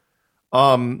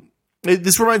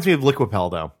 This reminds me of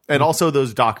Liquipel though, and also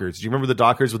those Dockers. Do you remember the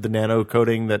Dockers with the nano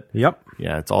coating? Yep.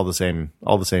 Yeah, it's all the same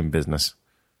business.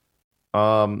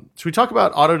 Should we talk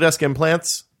about Autodesk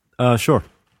implants? Sure.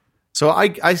 So I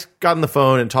got on the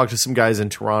phone and talked to some guys in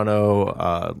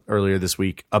Toronto earlier this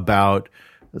week about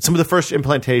some of the first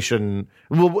implantation.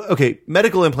 Well, okay,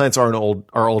 medical implants are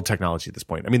old technology at this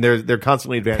point. I mean, they're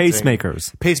constantly advancing.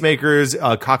 Pacemakers,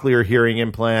 cochlear hearing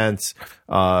implants.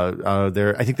 I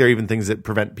think there are even things that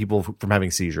prevent people from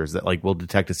having seizures that like will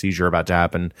detect a seizure about to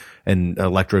happen and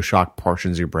electroshock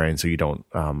portions of your brain so you don't.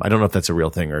 I don't know if that's a real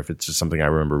thing or if it's just something I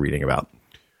remember reading about.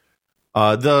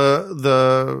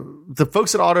 The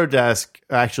folks at Autodesk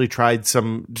actually tried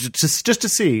some just to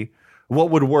see what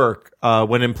would work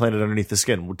when implanted underneath the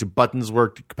skin. Do buttons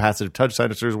work? Do capacitive touch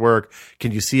sensors work?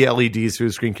 Can you see LEDs through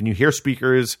the screen? Can you hear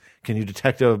speakers? Can you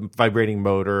detect a vibrating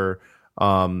motor?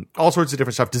 All sorts of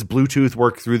different stuff. Does Bluetooth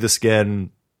work through the skin?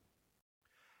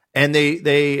 And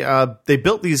they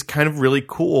built these kind of really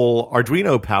cool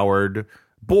Arduino powered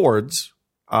boards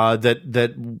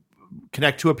that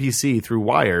connect to a PC through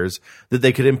wires that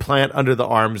they could implant under the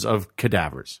arms of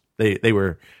cadavers. They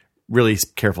were really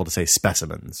careful to say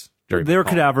specimens. They were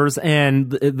cadavers,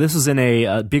 and this was in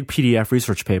a big PDF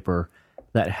research paper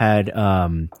that had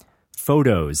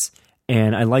photos.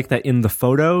 And I like that in the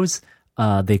photos,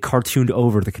 they cartooned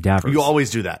over the cadavers. You always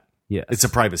do that. Yes. It's a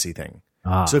privacy thing.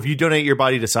 So if you donate your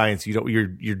body to science, your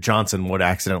Johnson would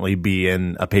accidentally be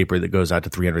in a paper that goes out to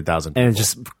 300,000 people. And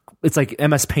it's like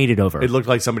MS painted over. It looked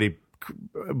like somebody.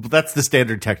 That's the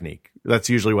standard technique. That's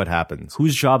usually what happens.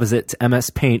 Whose job is it to MS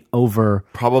paint over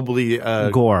Probably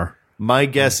gore? My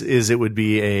guess is it would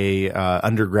be a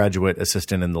undergraduate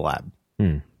assistant in the lab.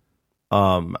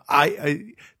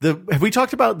 Have we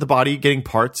talked about the body getting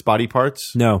body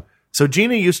parts? No. So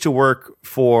Gina used to work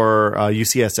for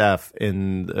UCSF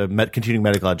in continuing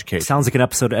medical education. Sounds like an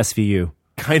episode of SVU.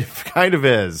 Kind of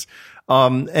is.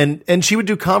 And she would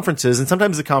do conferences, and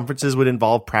sometimes the conferences would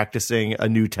involve practicing a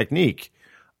new technique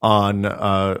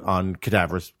on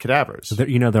cadavers. So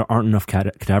there aren't enough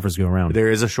cadavers to go around.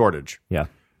 There is a shortage. Yeah.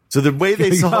 So the way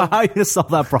they solve how you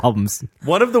solve that problems?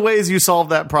 One of the ways you solve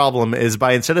that problem is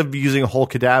by, instead of using a whole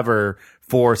cadaver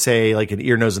for, say, like an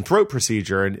ear, nose, and throat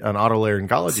procedure, an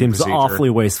otolaryngology Seems procedure, awfully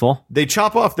wasteful. They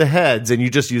chop off the heads, and you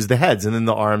just use the heads, and then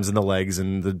the arms and the legs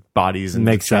and the bodies and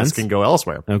Makes the chest sense. can go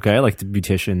elsewhere. Okay, like the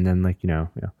beautician, and yeah.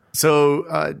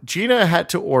 So Gina had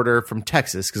to order from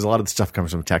Texas, because a lot of the stuff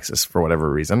comes from Texas for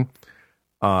whatever reason.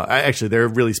 Actually, there are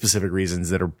really specific reasons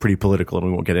that are pretty political, and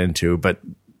we won't get into, but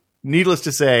needless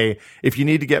to say, if you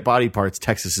need to get body parts,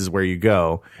 Texas is where you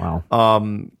go. Wow.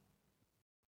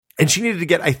 And she needed to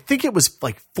get, I think it was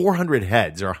like 400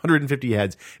 heads or 150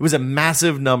 heads. It was a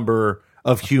massive number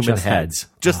of human heads.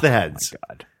 Just the heads.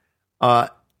 My God.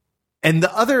 And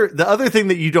the other thing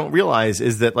that you don't realize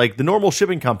is that like the normal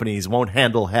shipping companies won't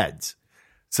handle heads.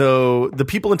 So the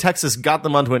people in Texas got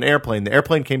them onto an airplane. The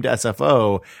airplane came to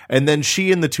SFO, and then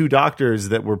she and the two doctors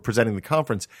that were presenting the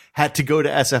conference had to go to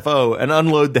SFO and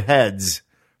unload the heads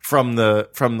from the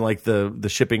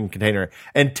shipping container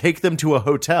and take them to a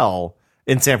hotel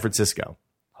in San Francisco.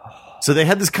 So they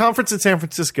had this conference in San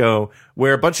Francisco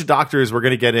where a bunch of doctors were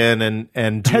going to get in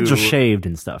and do, heads are shaved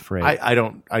and stuff, right? I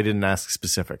didn't ask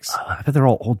specifics. I bet they're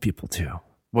all old people too.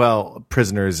 Well,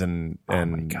 prisoners and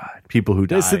people who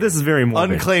died. This is very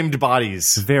morbid. Unclaimed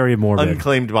bodies. Very morbid.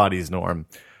 Unclaimed bodies, Norm.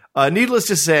 Needless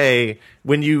to say,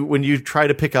 when you try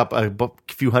to pick up a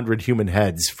few hundred human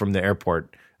heads from the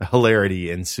airport, hilarity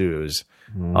ensues.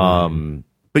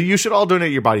 But you should all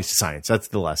donate your bodies to science. That's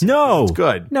the lesson. No. It's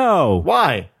good. No.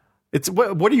 Why?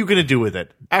 What are you going to do with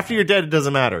it? After you're dead, it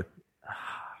doesn't matter.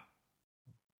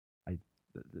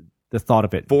 the thought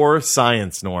of it. For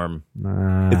science, Norm.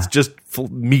 It's just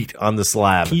meat on the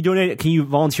slab. Can you donate? Can you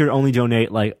volunteer to only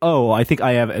donate like, oh, I think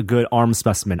I have a good arm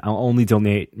specimen. I'll only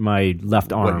donate my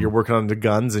left arm. What, you're working on the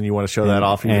guns and you want to show that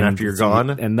off even after you're gone?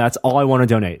 And that's all I want to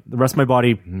donate. The rest of my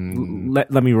body,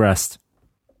 let me rest.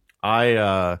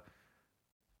 I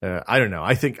don't know.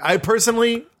 I think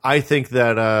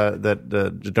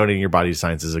that donating your body to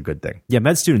science is a good thing. Yeah,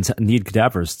 med students need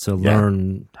cadavers to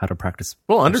learn how to practice.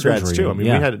 Well, undergrads surgery. Too. I mean, we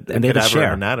had a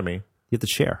cadaver anatomy. You have to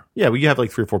share. Yeah, we have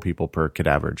like 3 or 4 people per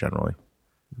cadaver generally.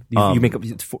 You make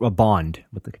a bond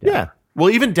with the cadaver. Yeah. Well,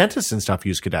 even dentists and stuff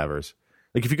use cadavers.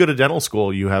 Like if you go to dental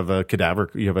school, you have a cadaver.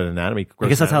 You have an anatomy. I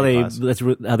guess that's how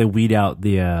they weed out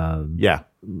the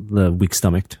weak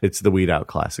stomached. It's the weed out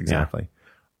class exactly.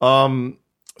 Yeah.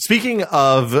 Speaking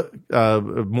of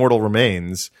mortal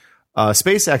remains,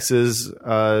 SpaceX's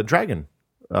Dragon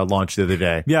launched the other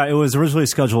day. Yeah, it was originally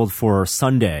scheduled for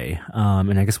Sunday,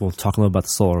 and I guess we'll talk a little about the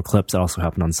solar eclipse that also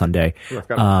happened on Sunday.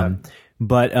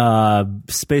 But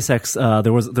SpaceX,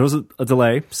 there was a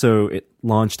delay, so it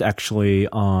launched actually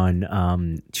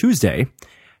on Tuesday,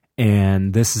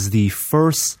 and this is the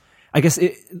first, I guess,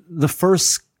 the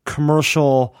first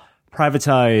commercial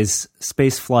privatized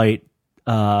space flight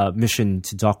mission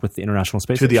to dock with the International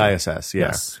Space Station. To the ISS,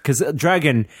 yes. Because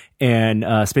Dragon and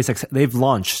SpaceX, they've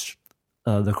launched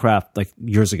the craft like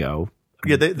years ago.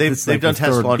 Yeah, they've done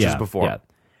test launches before. Yeah.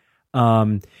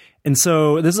 And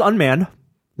so this is unmanned.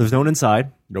 There's no one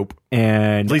inside. Nope.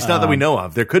 And at least not that we know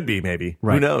of. There could be, maybe.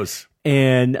 Right. Who knows?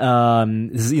 And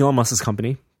this is Elon Musk's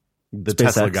company. The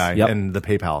SpaceX, Tesla guy and the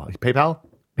PayPal.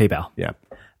 PayPal. Yeah.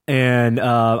 And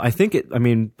I think I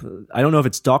don't know if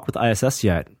it's docked with ISS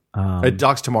yet. It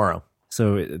docks tomorrow.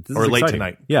 So this or is late exciting.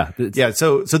 tonight. Yeah. Yeah.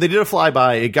 So they did a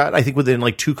flyby. It got, I think, within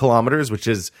like 2 kilometers, which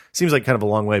seems like kind of a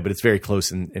long way, but it's very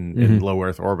close in low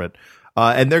Earth orbit.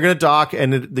 And they're going to dock,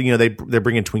 and they're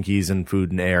bringing Twinkies and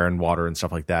food and air and water and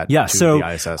stuff like that. Yeah. To So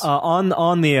the ISS.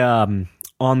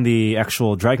 On the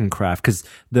actual Dragon craft, because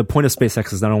the point of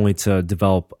SpaceX is not only to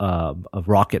develop a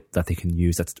rocket that they can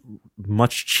use that's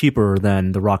much cheaper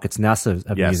than the rockets NASA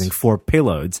have been using for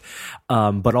payloads,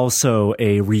 but also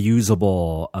a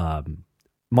reusable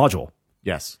module.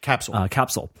 Yes,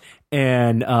 capsule.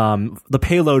 And the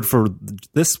payload for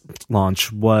this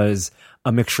launch was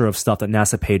a mixture of stuff that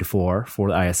NASA paid for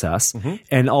the ISS.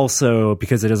 And also,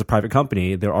 because it is a private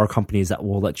company, there are companies that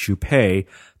will let you pay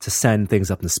to send things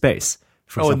up into space.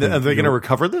 And are they going to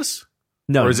recover this?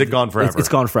 No. Or is it gone forever? It's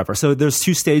gone forever. So there's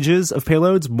 2 stages of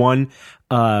payloads. One,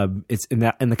 it's in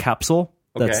the capsule.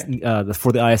 That's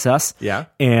for the ISS. Yeah.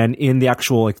 And in the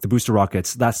actual, like the booster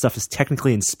rockets, that stuff is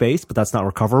technically in space, but that's not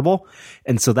recoverable.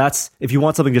 And so that's, if you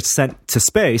want something just sent to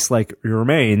space, like your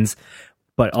remains,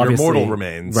 but obviously, your mortal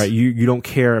remains. Right. You don't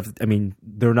care if,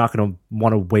 they're not going to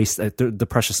want to waste the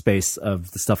precious space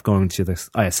of the stuff going to the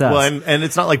ISS. Well, and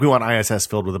it's not like we want ISS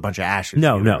filled with a bunch of ashes.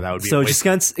 No. That would be so it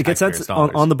gets sent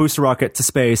on the booster rocket to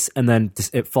space, and then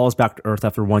it falls back to Earth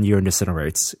after 1 year and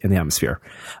disintegrates in the atmosphere.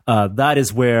 That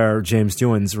is where James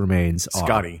Doohan's remains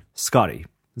are.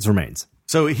 Scotty's remains.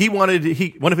 So one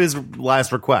of his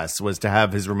last requests was to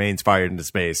have his remains fired into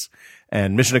space,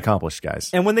 and mission accomplished, guys.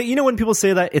 And when when people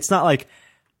say that, it's not like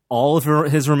all of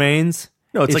his remains.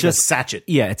 No, it's like just a sachet.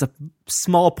 Yeah, it's a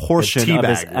small portion of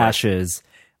his ashes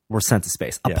were sent to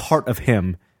space. A part of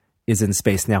him is in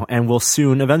space now, and will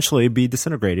soon, eventually, be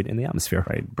disintegrated in the atmosphere.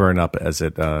 Right, burn up as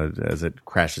it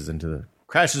crashes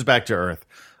back to Earth.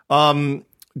 Do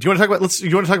you want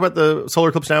to talk about the solar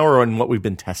eclipse now, or on what we've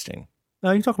been testing?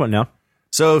 You can talk about it now.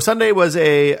 So Sunday was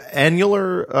a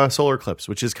annular solar eclipse,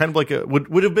 which is kind of like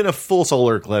would have been a full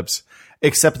solar eclipse,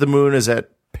 except the moon is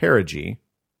at perigee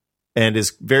and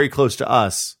is very close to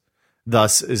us,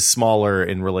 thus is smaller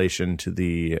in relation to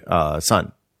the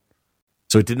sun.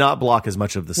 So it did not block as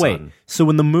much of the sun. Wait, so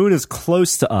when the moon is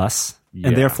close to us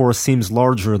and therefore seems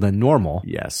larger than normal,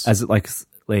 as like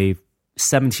a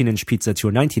 17-inch pizza to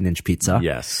a 19-inch pizza,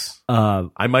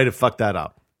 I might have fucked that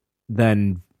up.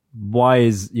 Then why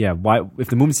if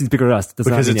the moon seems bigger to us, does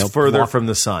because not mean it's further from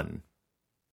the sun?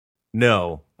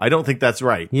 No, I don't think that's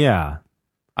right. Yeah,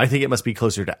 I think it must be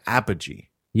closer to apogee.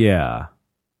 Yeah,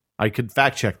 I could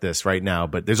fact check this right now,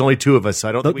 but there's only 2 of us, so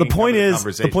I don't think we can point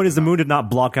is the moon did not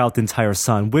block out the entire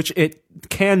sun, which it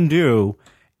can do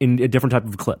in a different type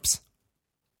of eclipse.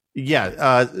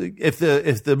 Yeah, if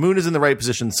the moon is in the right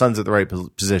position, the sun's at the right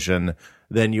position,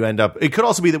 then you end up. It could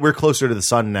also be that we're closer to the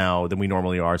sun now than we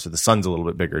normally are, so the sun's a little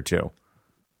bit bigger too.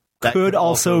 That could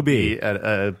also be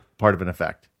a part of an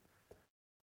effect.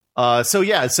 So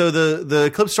the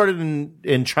eclipse started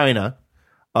in China,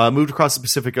 moved across the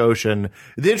Pacific Ocean.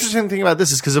 The interesting thing about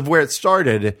this is because of where it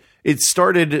started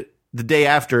the day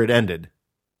after it ended.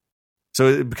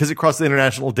 So because it crossed the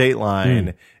international date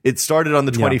line, it started on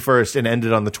the 21st and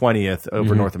ended on the 20th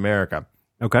over North America.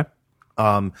 Okay.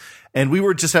 And we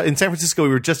were just in San Francisco. We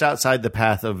were just outside the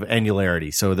path of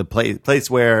annularity. So the place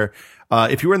where,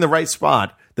 if you were in the right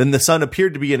spot, then the sun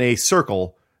appeared to be in a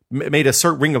circle, made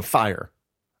a ring of fire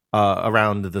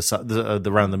around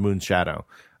around the moon's shadow.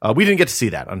 We didn't get to see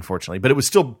that, unfortunately, but it was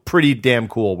still pretty damn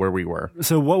cool where we were.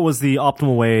 So what was the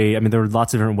optimal way? I mean, there are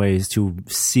lots of different ways to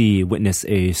witness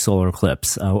a solar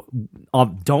eclipse.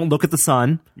 Don't look at the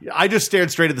sun. I just stared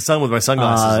straight at the sun with my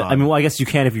sunglasses on. I mean, well, I guess you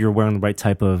can if you're wearing the right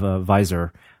type of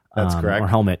visor. That's correct. Or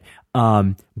helmet.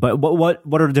 But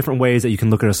what are the different ways that you can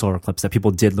look at a solar eclipse, that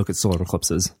people did look at solar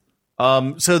eclipses?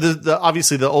 So the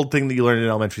obviously the old thing that you learned in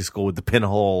elementary school with the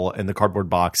pinhole and the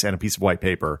cardboard box and a piece of white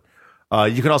paper.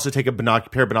 You can also take a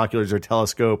pair of binoculars or a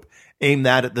telescope, aim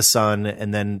that at the sun,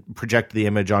 and then project the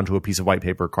image onto a piece of white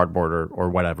paper, cardboard, or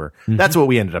whatever. That's what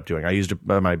we ended up doing. I used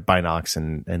my binocs,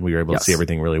 and we were able to see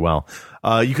everything really well.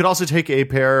 You could also take a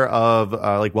pair of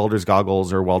like welder's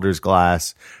goggles or welder's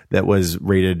glass that was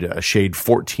rated shade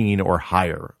 14 or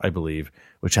higher, I believe,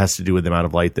 which has to do with the amount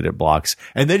of light that it blocks.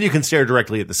 And then you can stare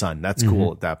directly at the sun. That's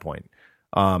cool at that point.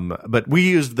 But we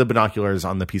used the binoculars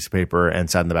on the piece of paper and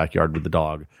sat in the backyard with the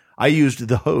dog. I used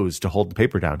the hose to hold the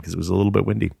paper down because it was a little bit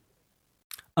windy.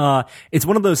 It's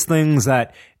one of those things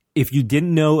that if you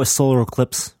didn't know a solar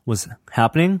eclipse was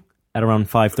happening at around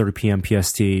 5:30 p.m.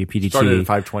 PST, PDT, started at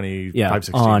 5:20,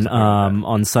 5:16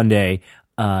 on Sunday,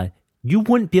 you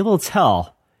wouldn't be able to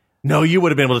tell. No, you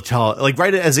would have been able to tell. Like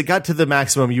right as it got to the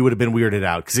maximum, you would have been weirded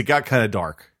out because it got kind of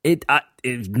dark. It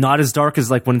not as dark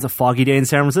as like when it's a foggy day in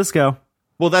San Francisco.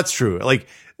 Well, that's true. Like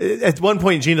at one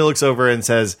point, Gina looks over and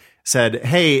said,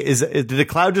 "Hey, did a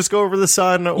cloud just go over the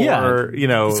sun?" Or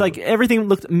it's like everything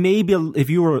looked. Maybe if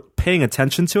you were paying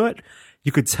attention to it,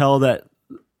 you could tell that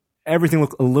everything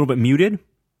looked a little bit muted.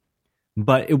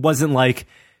 But it wasn't like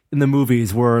in the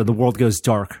movies where the world goes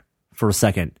dark for a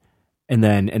second and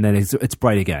then it's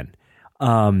bright again.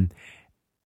 The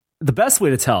best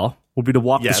way to tell would be to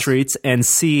walk the streets and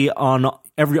see on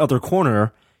every other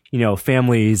corner,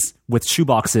 families with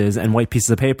shoeboxes and white pieces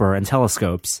of paper and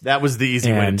telescopes. That was the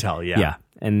easy way to tell, Yeah.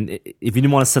 And if you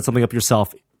didn't want to set something up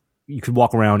yourself, you could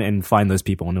walk around and find those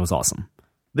people, and it was awesome.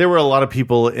 There were a lot of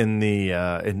people in the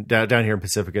down here in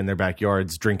Pacifica in their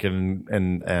backyards drinking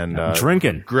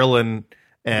and grilling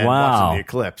and watching the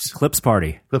eclipse. Eclipse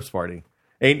party.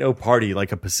 Ain't no party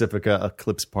like a Pacifica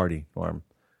eclipse party, Norm.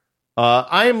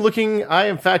 I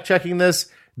am fact checking this.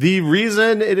 The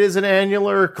reason it is an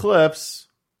annular eclipse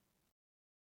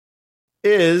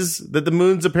is that the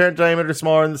moon's apparent diameter is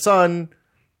smaller than the sun.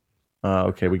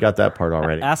 Okay, we got that part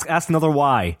already. Ask another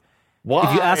why. Why?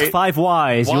 If you ask 5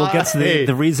 whys, you will get to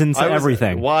the reason to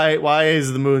everything. Why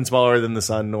is the moon smaller than the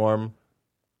sun, Norm?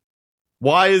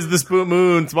 Why is this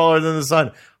moon smaller than the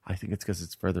sun? I think it's because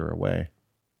it's further away.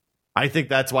 I think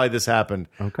that's why this happened.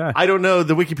 Okay. I don't know.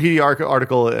 The Wikipedia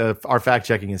article, our fact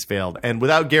checking has failed. And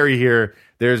without Gary here,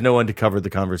 there's no one to cover the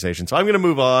conversation. So I'm going to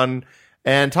move on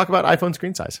and talk about iPhone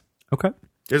screen size. Okay.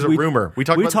 There's a rumor. We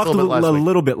talked about this a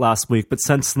little bit last week, but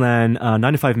since then,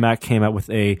 95Mac came out with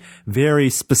a very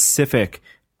specific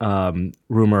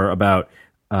rumor about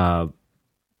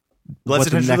less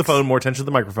attention to the phone, more attention to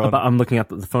the microphone. I'm looking at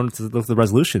the phone to look at the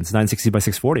resolution. It's 960 by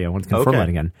 640. I want to confirm that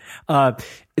again.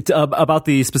 It's about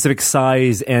the specific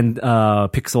size and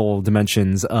pixel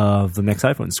dimensions of the next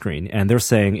iPhone screen. And they're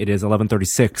saying it is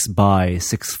 1136 by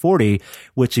 640,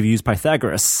 which if you use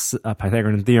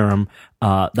Pythagorean theorem,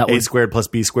 that A squared plus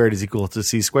B squared is equal to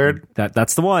C squared.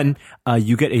 That's the one.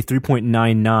 You get a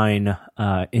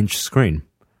 3.99 inch screen.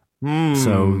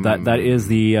 So that is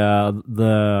the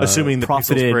assuming the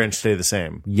pixels per inch stay the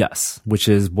same. Yes, which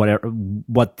is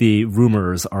what the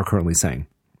rumors are currently saying.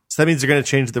 So that means they're going to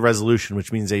change the resolution,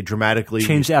 which means a dramatically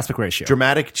change the aspect ratio.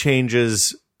 Dramatic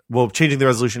changes. Well, changing the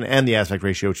resolution and the aspect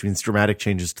ratio, which means dramatic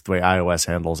changes to the way iOS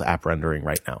handles app rendering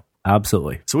right now.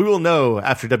 Absolutely. So we will know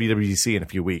after WWDC in a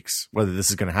few weeks whether this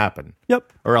is going to happen.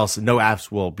 Yep. Or else no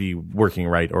apps will be working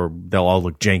right, or they'll all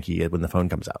look janky when the phone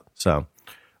comes out. So.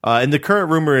 And the current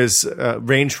rumor is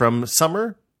range from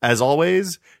summer, as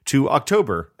always, to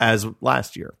October, as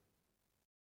last year.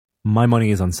 My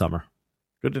money is on summer.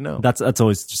 Good to know. That's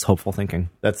always just hopeful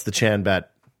thinking. That's the Chan bet.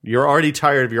 You're already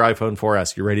tired of your iPhone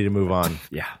 4S. You're ready to move on.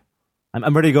 Yeah.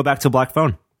 I'm ready to go back to a black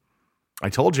phone. I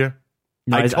told you.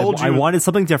 No, I told you. I wanted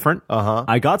something different. Uh-huh.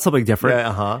 I got something different. Yeah,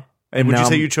 uh-huh. And would you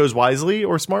say you chose wisely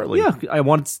or smartly? Yeah. I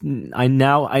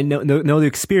know the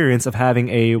experience of having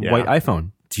a white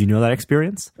iPhone. Do you know that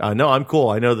experience? No, I'm cool.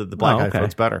 I know that the black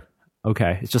iPhone's better.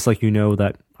 Okay. It's just like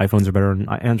that iPhones are better than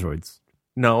Androids.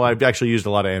 No, I've actually used a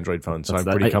lot of Android phones, so I'm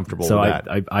pretty comfortable with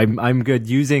that. I'm good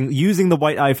using the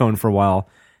white iPhone for a while.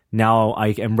 Now I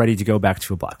am ready to go back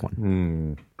to a black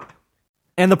one.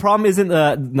 And the problem isn't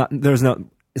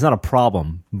it's not a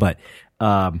problem, but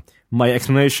my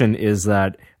explanation is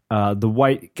that the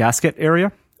white gasket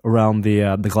area around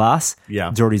the glass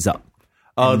dirties up.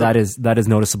 That is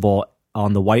noticeable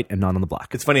on the white and not on the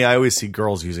black. It's funny. I always see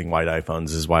girls using white iPhones.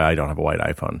 This is why I don't have a white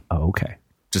iPhone. Oh, okay.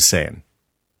 Just saying.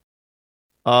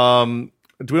 Do we want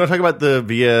to talk about the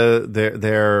VIA?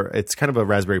 Their it's kind of a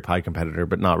Raspberry Pi competitor,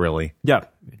 but not really. Yeah,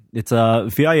 it's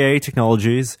VIA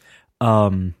Technologies.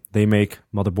 They make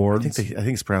motherboards. I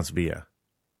think it's pronounced VIA.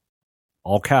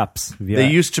 All caps. VIA. They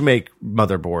used to make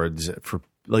motherboards for.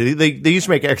 Like they used to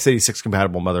make x86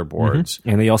 compatible motherboards,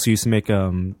 and they also used to make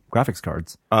graphics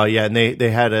cards. And they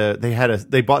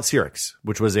bought Cyrix,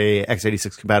 which was a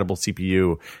x86 compatible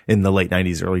CPU in the late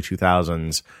 90s, early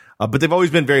 2000s. But they've always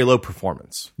been very low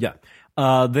performance. Yeah,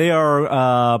 they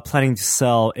are planning to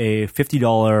sell a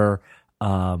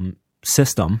 $50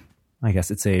 system. I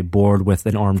guess it's a board with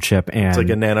an ARM chip, and it's like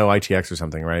a Nano ITX or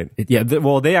something, right?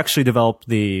 They actually developed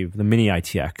the Mini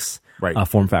ITX. Right.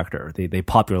 Form factor. They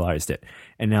popularized it.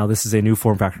 And now this is a new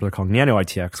form factor they're calling Nano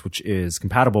ITX, which is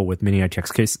compatible with Mini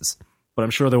ITX cases. But I'm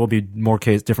sure there will be more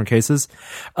different cases.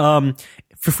 For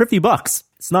 $50,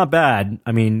 it's not bad.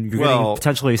 I mean, you're getting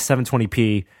potentially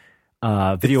 720p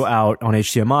video out on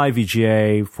HDMI,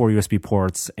 VGA, 4 USB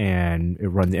ports, and it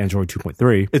runs Android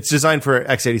 2.3. It's designed for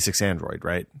x86 Android,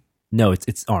 right? No,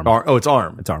 it's ARM. It's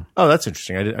ARM. It's ARM. Oh, that's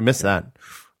interesting. I missed that.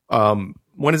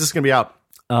 When is this going to be out?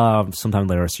 Sometime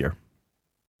later this year.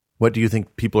 What do you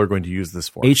think people are going to use this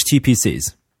for?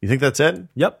 HTPCs. You think that's it?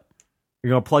 Yep. You're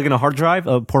going to plug in a hard drive,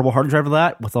 a portable hard drive of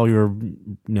that with all your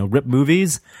RIP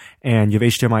movies, and you have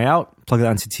HDMI out, plug it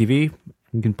onto TV,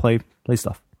 you can play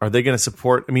stuff. Are they going to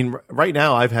support? I mean, right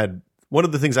now one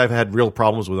of the things I've had real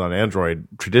problems with on Android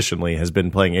traditionally has been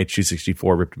playing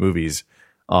H.264 ripped movies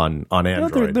on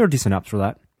Android. There are decent apps for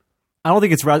that. I don't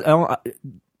think it's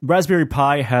Raspberry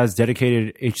Pi has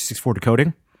dedicated H.264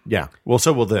 decoding. Yeah. Well,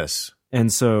 so will this.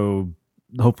 And so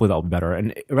hopefully that'll be better.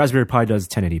 And Raspberry Pi does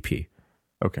 1080p.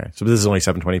 Okay. So this is only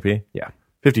 720p? Yeah.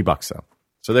 $50 though.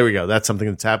 So there we go. That's something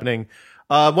that's happening.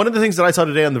 One of the things that I saw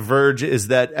today on The Verge is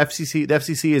that the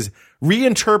FCC is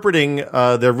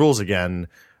reinterpreting their rules again.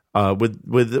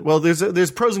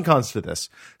 There's pros and cons to this.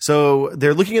 So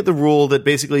they're looking at the rule that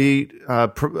basically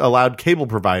allowed cable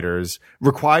providers,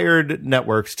 required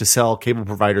networks to sell cable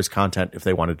providers content if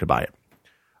they wanted to buy it.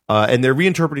 And they're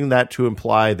reinterpreting that to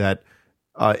imply that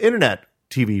internet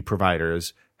TV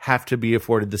providers have to be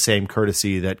afforded the same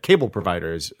courtesy that cable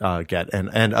providers get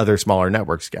and other smaller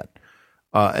networks get.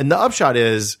 And the upshot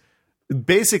is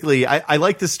basically, I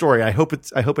like this story. I hope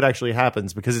it actually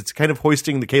happens because it's kind of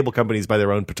hoisting the cable companies by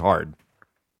their own petard,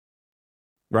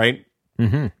 right?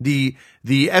 Mm-hmm. The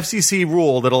FCC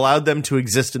rule that allowed them to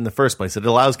exist in the first place, it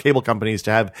allows cable companies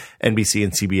to have NBC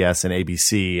and CBS and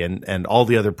ABC and all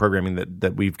the other programming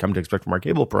that we've come to expect from our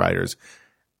cable providers,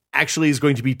 actually is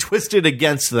going to be twisted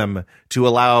against them to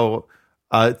allow,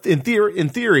 in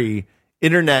theory,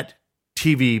 internet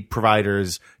TV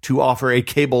providers to offer a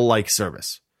cable-like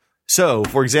service. So,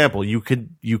 for example, you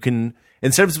can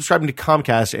instead of subscribing to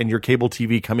Comcast and your cable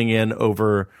TV coming in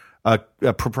over a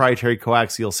proprietary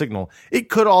coaxial signal, it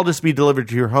could all just be delivered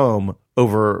to your home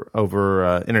over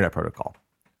internet protocol,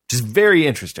 which is very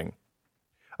interesting.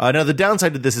 Now, the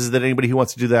downside to this is that anybody who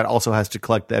wants to do that also has to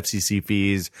collect the FCC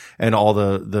fees and all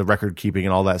the record keeping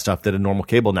and all that stuff that a normal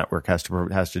cable network has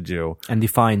to do, and the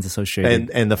fines associated,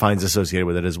 and the fines associated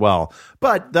with it as well.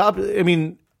 But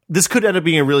this could end up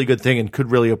being a really good thing and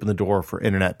could really open the door for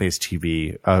internet-based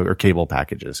TV or cable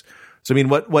packages. So, I mean,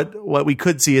 what we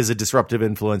could see is a disruptive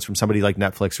influence from somebody like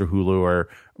Netflix or Hulu, or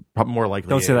more likely,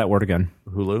 don't say that word again.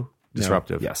 Hulu,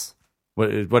 disruptive. No. Yes.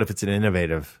 What if it's an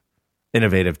innovative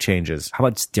changes? How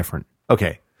about it's different?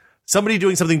 Okay, somebody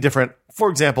doing something different. For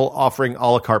example, offering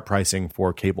a la carte pricing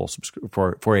for cable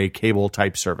for a cable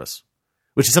type service,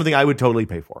 which is something I would totally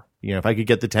pay for. You know, if I could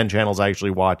get the 10 channels I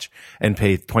actually watch and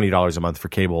pay $20 a month for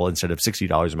cable instead of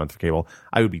 $60 a month for cable,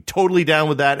 I would be totally down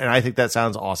with that, and I think that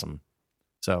sounds awesome.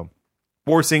 So,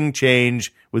 forcing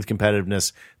change with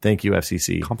competitiveness. Thank you,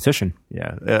 FCC. Competition.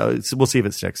 Yeah, we'll see if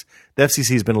it sticks. The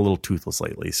FCC has been a little toothless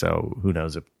lately, so who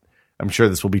knows if. I'm sure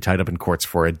this will be tied up in courts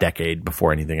for a decade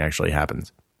before anything actually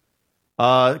happens.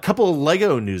 A couple of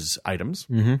Lego news items.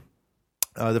 Mm-hmm.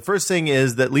 The first thing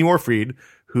is that Lee Moore-Fried,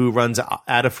 who runs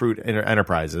Adafruit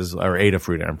Enterprises, or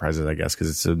Adafruit Enterprises, I guess, because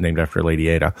it's named after Lady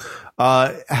Ada,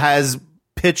 has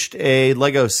pitched a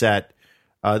Lego set.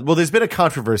 There's been a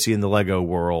controversy in the Lego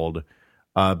world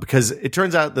because it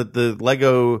turns out that the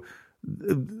Lego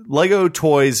Lego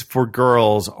toys for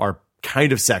girls are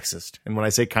kind of sexist. And when I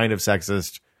say kind of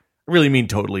sexist, I really mean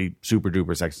totally super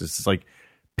duper sexist. It's like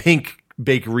pink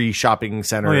bakery shopping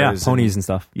centers. Oh yeah, ponies and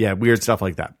stuff. Yeah, weird stuff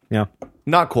like that. Yeah.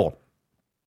 Not cool.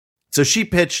 So she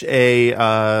pitched a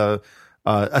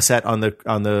set on the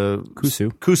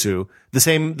Kusu, the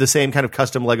same kind of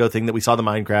custom Lego thing that we saw the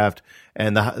Minecraft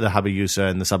and the Hayabusa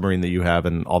and the submarine that you have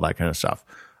and all that kind of stuff.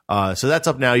 So that's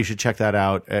up now. You should check that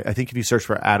out. I think if you search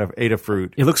for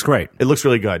Adafruit, it looks great. It looks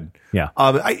really good. Yeah,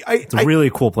 it's a really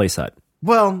cool playset.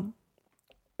 Well,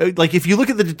 like if you look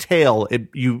at the detail,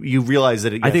 you realize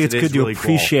that I think it's good to really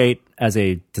appreciate cool. As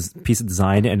a piece of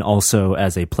design and also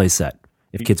as a playset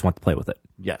if kids want to play with it.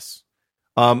 Yes.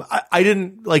 I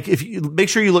didn't like if you make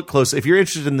sure you look close. If you're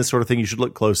interested in this sort of thing, you should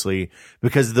look closely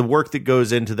because the work that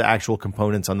goes into the actual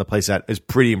components on the playset is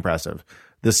pretty impressive.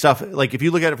 The stuff, like if you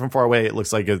look at it from far away, it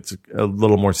looks like it's a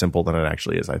little more simple than it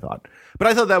actually is, I thought. But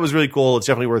I thought that was really cool. It's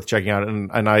definitely worth checking out.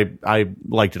 And I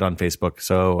liked it on Facebook.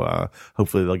 So,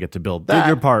 hopefully they'll get to build that. Did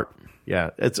your part.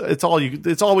 Yeah. It's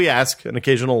all we ask, an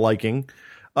occasional liking.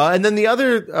 And then the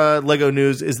other Lego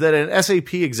news is that an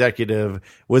SAP executive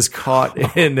was caught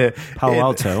in Palo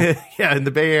Alto, in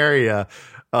the Bay Area,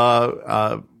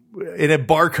 in a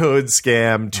barcode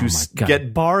scam to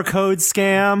get barcode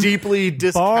scam, deeply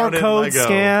discounted barcode Lego.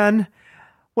 Scan.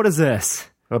 What is this?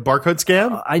 A barcode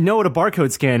scam? I know what a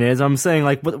barcode scan is. I'm saying,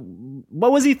 like,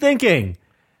 what was he thinking?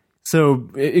 So,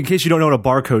 in case you don't know what a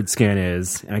barcode scan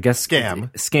is, and I guess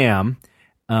scam.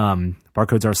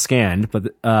 Barcodes are scanned,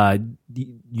 but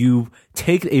you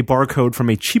take a barcode from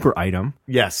a cheaper item,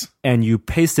 yes, and you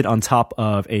paste it on top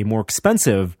of a more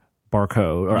expensive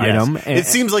barcode or item. And it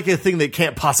seems like a thing that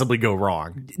can't possibly go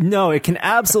wrong. No, it can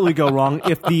absolutely go wrong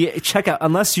if the checkout,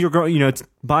 unless you're going,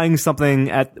 buying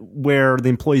something at where the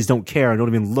employees don't care and don't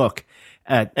even look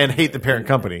at and hate the parent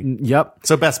company. Yep.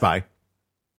 So Best Buy.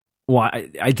 Well,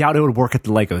 I doubt it would work at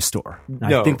the Lego store.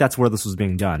 No. I think that's where this was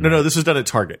being done. No, this was done at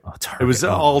Target. Oh, Target. It was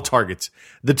all Target.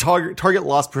 The Target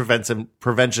loss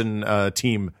prevention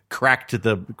team cracked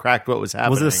what was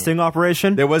happening. Was it a sting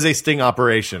operation? There was a sting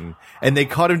operation, and they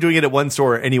caught him doing it at one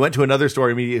store, and he went to another store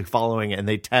immediately following, and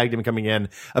they tagged him coming in.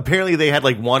 Apparently, they had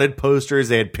like wanted posters.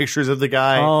 They had pictures of the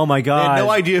guy. Oh my god! They had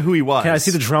no idea who he was. Can I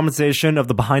see the dramatization of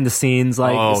the behind the scenes,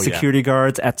 security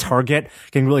guards at Target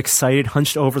getting really excited,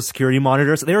 hunched over security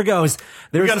monitors? There it goes.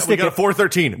 We got a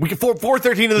 413. We get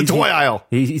 413 in the toy aisle.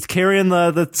 He's carrying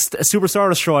the Super Star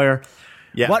Destroyer.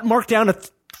 Yeah. What marked down to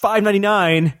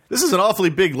 $5.99? This is an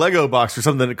awfully big Lego box for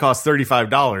something that costs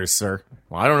 $35, sir.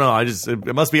 Well, I don't know.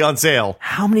 It must be on sale.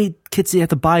 How many kits do you have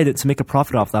to buy to make a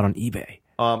profit off that on eBay?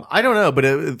 I don't know, but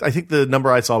I think the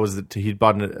number I saw was that he'd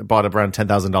bought around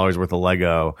 $10,000 worth of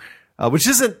Lego, which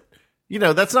isn't,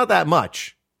 that's not that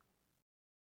much.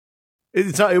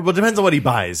 It's not. Well, it depends on what he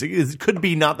buys. It could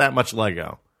be not that much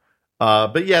Lego.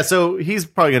 But yeah, so he's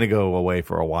probably going to go away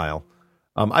for a while.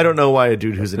 I don't know why a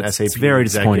dude who's an SAP very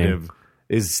executive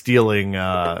is stealing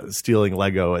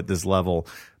Lego at this level.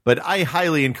 But I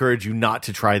highly encourage you not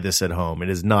to try this at home. It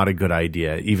is not a good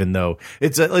idea, even though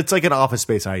it's like an Office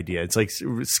Space idea. It's like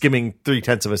skimming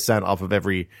 0.3 of a cent off of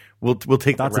every. We'll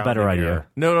take that's a better idea.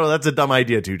 No, that's a dumb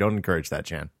idea too. Don't encourage that,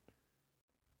 Chan.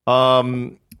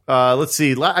 Let's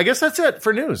see. I guess that's it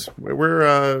for news.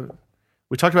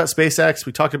 We talked about SpaceX.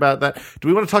 We talked about that. Do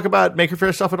we want to talk about Maker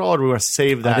Faire stuff at all, or do we want to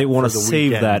save that? I want to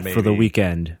save that for the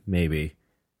weekend, maybe.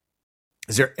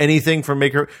 Is there anything from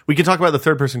Maker? We can talk about the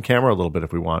third-person camera a little bit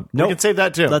if we want. Nope. We can save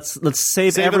that too. Let's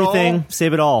save everything.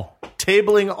 Save it all.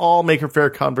 Tabling all Maker Faire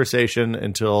conversation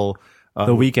until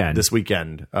the weekend. This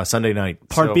weekend, Sunday night.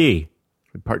 Part B.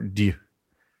 Part D.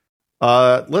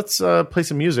 Let's play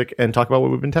some music and talk about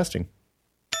what we've been testing.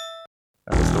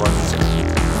 That was the one.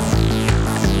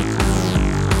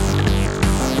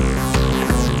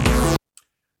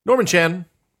 Norman Chan.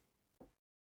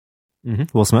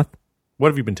 Will Smith. What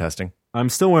have you been testing? I'm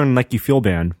still wearing Nike Fuel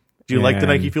Band. Do you like the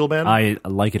Nike Fuel Band? I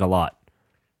like it a lot.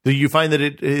 Do you find that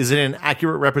it is an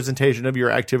accurate representation of your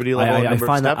activity level? I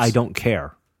find that I don't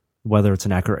care whether it's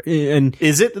an accurate. And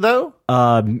is it though?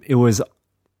 It was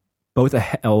both.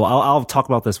 I'll talk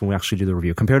about this when we actually do the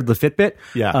review. Compared to the Fitbit,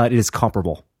 it is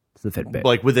comparable to the Fitbit.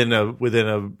 Like within a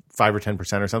 5 or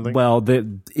 10% or something. Well,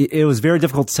 it was very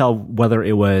difficult to tell whether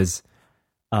it was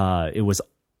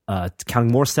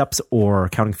counting more steps or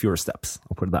counting fewer steps.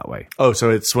 I'll put it that way. Oh, so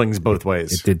it swings both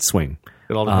ways. It did swing.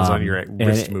 It all depends on your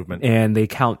wrist movement. And they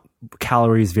count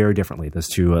calories very differently, those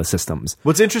two systems.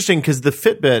 What's interesting, because the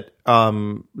Fitbit,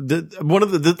 one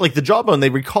of the Jawbone, they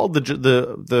recalled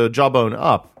the Jawbone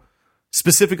up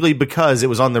specifically because it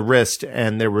was on the wrist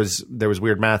and there was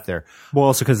weird math there. Well,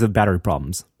 also because of battery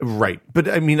problems. Right. But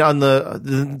I mean, on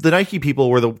the Nike people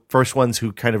were the first ones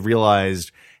who kind of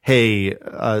realized, hey,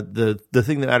 the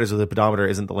thing that matters with the pedometer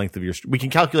isn't the length of we can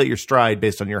calculate your stride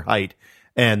based on your height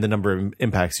and the number of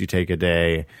impacts you take a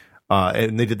day.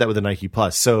 And they did that with the Nike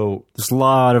Plus. So there's a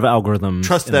lot of algorithms.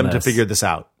 Trust them to figure this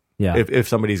out. Yeah. If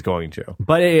somebody's going to.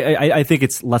 But I think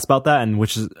it's less about that, and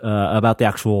which is about the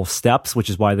actual steps, which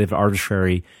is why they have an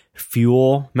arbitrary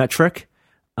fuel metric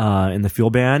in the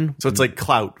fuel ban. So it's like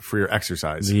clout for your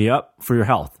exercise. Yep, for your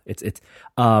health.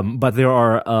 But there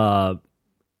are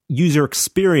user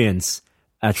experience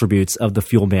attributes of the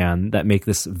fuel ban that make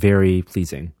this very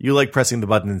pleasing. You like pressing the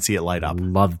button and see it light up.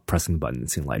 Love pressing the button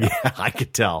and seeing it light up. Yeah, I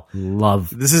could tell.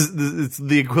 Love. It's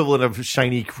the equivalent of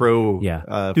shiny crow.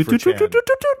 Yeah.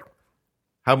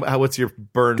 What's your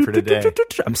burn for today?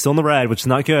 I'm still in the red, which is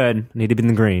not good. I need to be in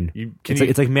the green.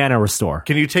 It's like mana restore.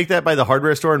 Can you take that by the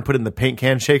hardware store and put it in the paint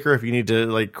can shaker if you need to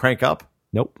like crank up?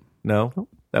 Nope. No?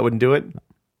 That wouldn't do it?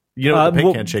 You know what the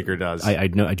paint can shaker does. I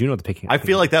do know what the paint can. I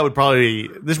feel like that would probably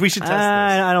we should test this.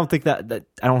 I don't think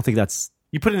that's.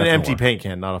 You put in an empty paint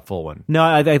can, not a full one. No,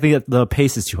 I think that the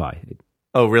pace is too high.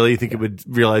 Oh, really? You think it would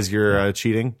realize you're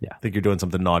cheating? Yeah. I think you're doing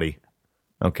something naughty.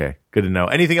 Okay, good to know.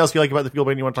 Anything else you like about the fuel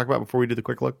ban you want to talk about before we do the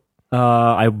quick look?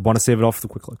 I want to save it all for the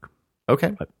quick look.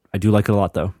 Okay. I do like it a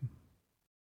lot, though.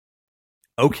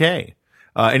 Okay.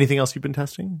 Anything else you've been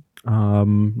testing?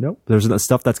 Nope. There's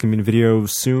stuff that's going to be in video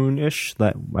soon-ish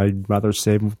that I'd rather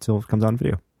save until it comes on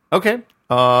video. Okay.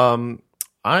 I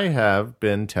have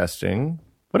been testing...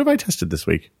 What have I tested this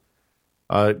week?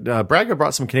 Braga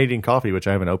brought some Canadian coffee, which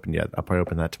I haven't opened yet. I'll probably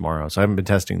open that tomorrow. So I haven't been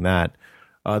testing that.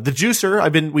 The juicer,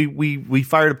 we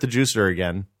fired up the juicer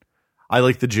again. I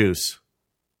like the juice.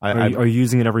 Are you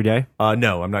using it every day?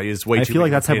 No, I'm not using it. I feel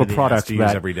like that type of product to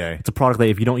use every day. It's a product that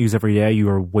if you don't use every day, you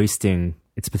are wasting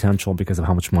its potential because of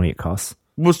how much money it costs.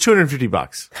 Well, it's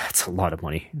 $250. That's a lot of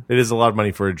money. It is a lot of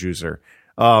money for a juicer.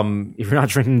 If you're not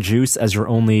drinking juice as your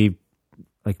only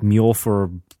like meal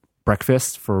for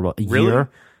breakfast for a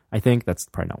year, I think that's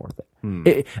probably not worth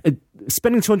it.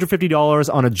 Spending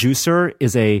 $250 on a juicer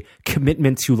is a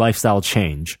commitment to lifestyle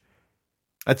change.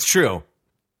 That's true.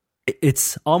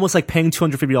 It's almost like paying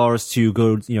 $250 to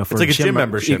go, for it's like a gym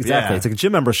membership. Exactly. Yeah. It's like a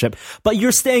gym membership, but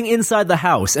you're staying inside the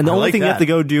house, and the only thing you have to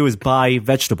go do is buy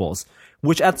vegetables,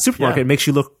 which at the supermarket makes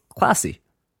you look classy.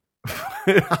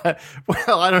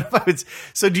 Well, I don't know if I would.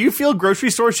 So do you feel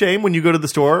grocery store shame when you go to the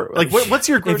store? Like, what's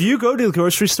your... If you go to the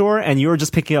grocery store and you're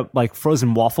just picking up like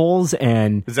frozen waffles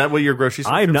and... Is that what your grocery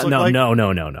store I'm not, look like?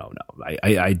 No.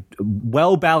 I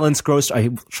well-balanced grocery. I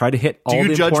try to hit all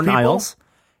the important aisles.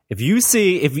 If you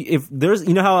see, if there's,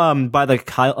 how by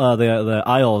the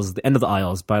aisles, the end of the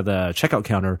aisles, by the checkout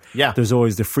counter, there's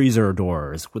always the freezer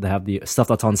doors where they have the stuff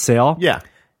that's on sale. Yeah.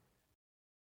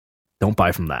 Don't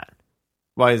buy from that.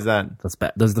 Why is that? That's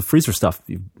bad. There's the freezer stuff.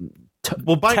 Buying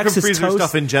from freezer toast,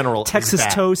 stuff in general. Texas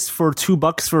toast for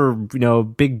 $2 for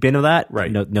big bin of that.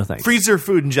 Right. No thanks. Freezer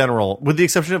food in general, with the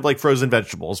exception of like frozen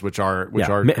vegetables, which are do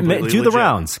legit. The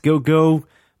rounds. Go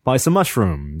buy some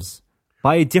mushrooms.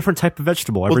 Buy a different type of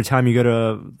vegetable every time you go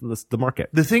to the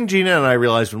market. The thing Gina and I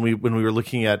realized when we were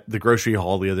looking at the grocery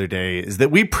haul the other day is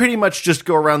that we pretty much just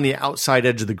go around the outside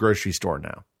edge of the grocery store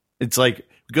now. It's like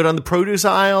we go down the produce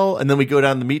aisle and then we go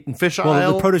down the meat and fish aisle.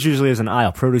 Well, the produce usually is an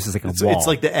aisle. Produce is like a wall. It's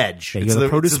like the edge. Yeah, you go to the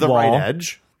produce wall. Right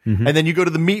edge. Mm-hmm. And then you go to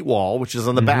the meat wall, which is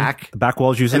on the back. The back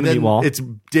wall is usually the meat wall. It's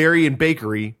dairy and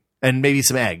bakery and maybe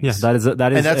some eggs. Yeah, that is, and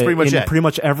that's pretty much it. Pretty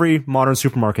much every modern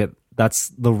supermarket,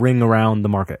 that's the ring around the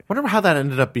market. I wonder how that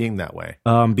ended up being that way.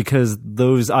 Because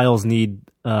those aisles need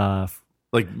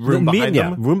like room behind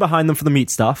them. Room behind them for the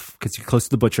meat stuff because you're close to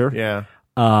the butcher. Yeah.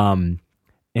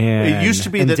 And it used to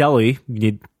be that deli, you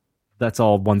need that's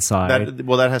all one side.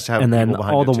 That has to have and then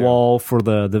behind all the too. wall for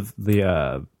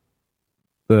the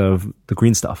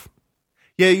green stuff.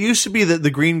 Yeah, it used to be that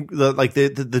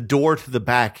the door to the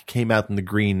back came out in the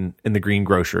green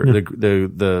grocer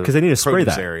because they need to spray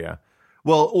that area.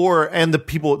 Well,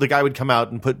 the guy would come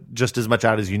out and put just as much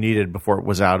out as you needed before it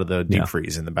was out of the deep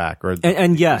freeze in the back.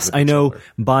 And yes, I know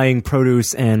buying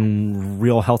produce and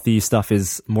real healthy stuff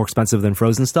is more expensive than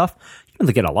frozen stuff. You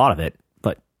don't get a lot of it,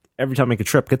 but every time I make a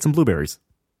trip, get some blueberries.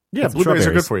 Yeah, blueberries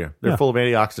are good for you. They're full of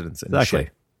antioxidants and exactly.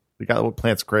 shit. They got what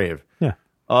plants crave. Yeah.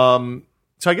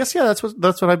 So I guess that's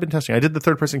what I've been testing. I did the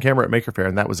third-person camera at Maker Faire,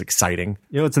 and that was exciting.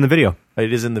 It's in the video.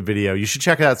 It is in the video. You should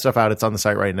check that stuff out. It's on the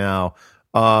site right now.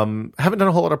 Haven't done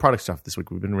a whole lot of product stuff this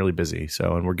week. We've been really busy,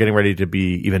 and we're getting ready to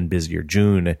be even busier.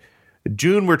 June,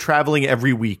 we're traveling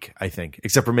every week, I think,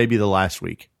 except for maybe the last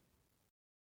week.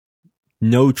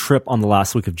 no trip on the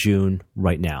last week of June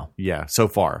right now. Yeah, so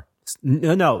far.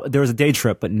 No, there was a day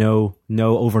trip, but no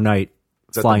overnight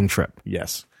flying trip.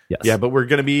 Yes. Yes. Yeah, but we're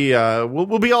going to be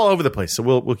we'll be all over the place, so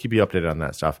we'll keep you updated on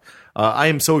that stuff. I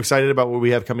am so excited about what we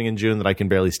have coming in June that I can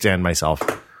barely stand myself.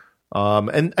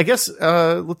 And I guess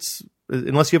let's,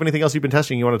 unless you have anything else you've been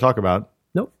testing you want to talk about.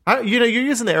 Nope. You're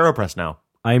using the AeroPress now.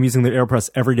 I am using the AeroPress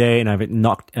every day, and I've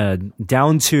knocked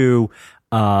down to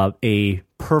a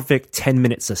perfect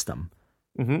 10-minute system.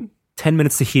 10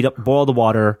 minutes to heat up, boil the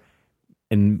water,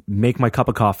 and make my cup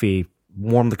of coffee,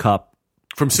 warm the cup.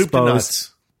 From soup to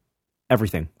nuts.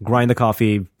 Everything. Grind the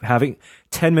coffee, having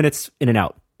 10 minutes in and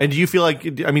out. And do you feel like,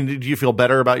 do you feel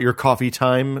better about your coffee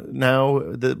time now?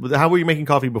 How were you making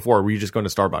coffee before? Were you just going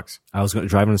to Starbucks? I was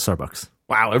driving to Starbucks.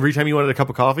 Wow. Every time you wanted a cup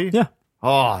of coffee? Yeah.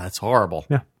 Oh, that's horrible.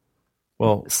 Yeah.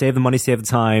 Well, save the money, save the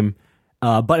time.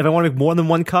 But if I want to make more than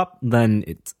one cup, then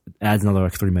it adds another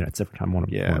 3 minutes every time I want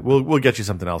to. Yeah. We'll get you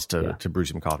something else to brew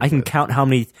some coffee. I can count how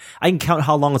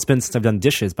long it's been since I've done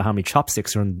dishes by how many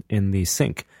chopsticks are in the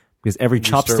sink. Because every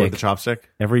chopstick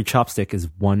is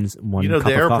one cup of coffee.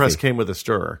 The AeroPress came with a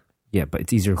stirrer. Yeah, but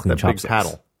it's easier to clean chopsticks. Big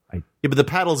paddle. Yeah, but the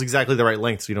paddle is exactly the right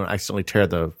length, so you don't accidentally tear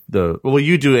the. Well,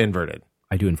 you do inverted.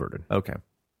 I do inverted. Okay.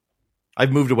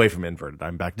 I've moved away from inverted.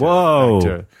 I'm back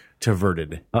to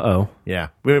verted. Uh-oh. Yeah,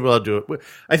 maybe I'll do it.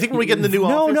 I think when we get in the new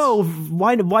office. No.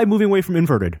 Why moving away from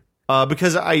inverted?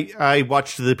 Because I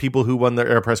watched the people who won the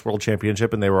AeroPress World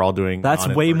Championship, and they were all doing. That's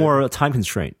way more time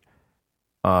constraint.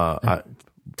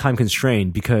 Time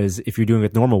constrained, because if you're doing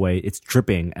it the normal way, it's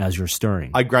dripping as you're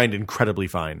stirring. I grind incredibly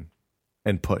fine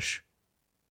and push.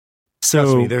 So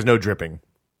trust me, there's no dripping.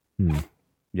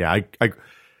 Yeah, I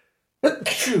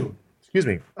excuse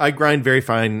me. I grind very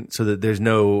fine so that there's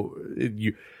no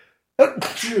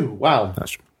wow.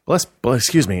 Bless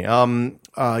excuse me.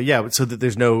 Yeah, so that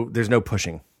there's no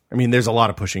pushing. I mean, there's a lot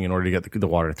of pushing in order to get the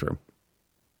water through.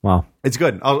 Wow, it's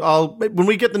good. I'll when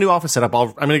we get the new office set up,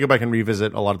 I'm going to go back and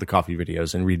revisit a lot of the coffee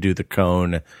videos and redo the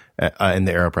cone and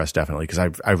the AeroPress definitely, because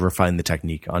I've refined the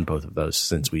technique on both of those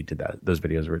since we did those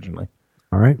videos originally.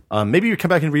 All right. Maybe you come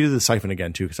back and redo the siphon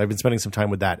again too, because I've been spending some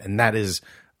time with that, and that is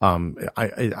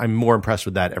I'm more impressed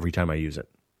with that every time I use it.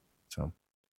 So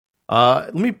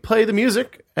let me play the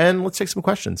music and let's take some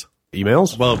questions.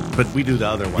 Emails? Well, but we do the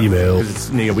other one. Emails.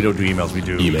 We don't do emails. We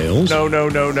do emails.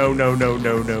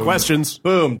 No. Questions.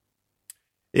 Boom.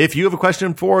 If you have a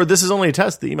question for This Is Only a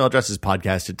Test, the email address is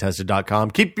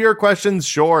podcast@tested.com. Keep your questions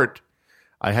short.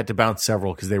 I had to bounce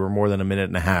several because they were more than a minute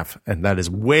and a half, and that is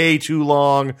way too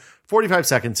long. 45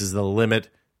 seconds is the limit.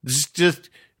 Just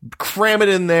cram it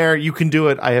in there. You can do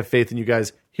it. I have faith in you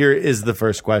guys. Here is the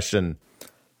first question.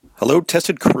 Hello,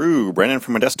 Tested crew. Brandon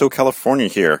from Modesto, California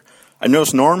here. I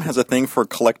noticed Norm has a thing for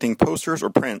collecting posters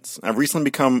or prints. I've recently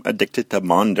become addicted to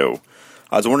Mondo.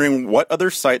 I was wondering what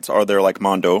other sites are there like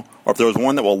Mondo, or if there was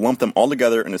one that will lump them all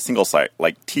together in a single site,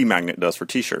 like T-Magnet does for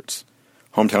t-shirts.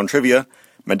 Hometown trivia.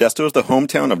 Modesto is the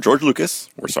hometown of George Lucas,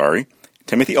 we're sorry,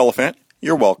 Timothy Oliphant,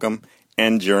 you're welcome,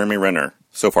 and Jeremy Renner.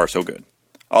 So far, so good.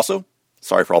 Also,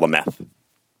 sorry for all the meth.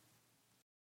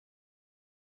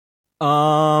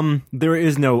 There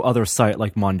is no other site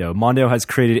like Mondo. Mondo has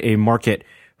created a market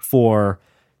for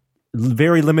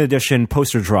very limited edition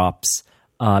poster drops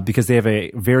because they have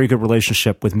a very good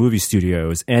relationship with movie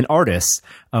studios and artists,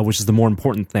 which is the more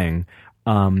important thing.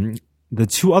 The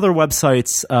two other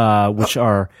websites, which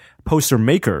are poster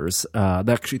makers,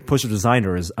 poster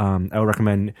designers, I would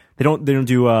recommend. They don't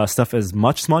do stuff as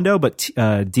much as Mondo, but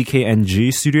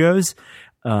DKNG Studios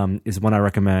is one I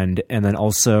recommend, and then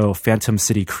also Phantom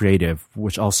City Creative,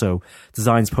 which also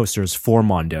designs posters for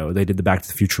Mondo. They did the Back to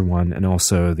the Future one, and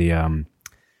also the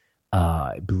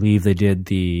I believe they did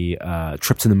the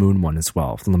Trip to the Moon one as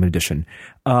well, the limited edition.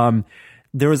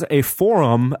 There is a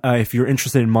forum if you're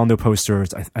interested in Mondo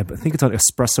posters. I think it's on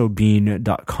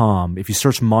espressobean.com. If you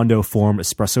search Mondo forum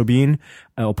Espresso Bean,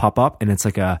 it'll pop up, and it's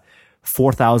like a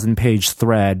 4,000 page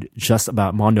thread just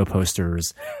about Mondo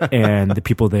posters, and the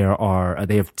people there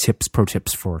they have pro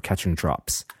tips for catching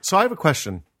drops. So I have a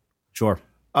question. Sure.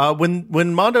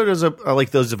 When Mondo does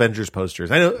like those Avengers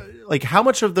posters, I know, like, how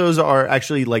much of those are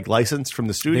actually like licensed from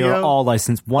the studio? They are all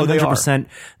licensed, 100%.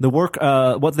 The work,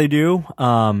 what they do,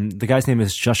 the guy's name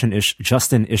is Justin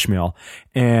Ishmael,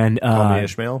 and call me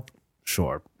Ishmael.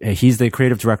 Sure, he's the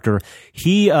creative director.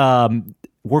 He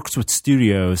works with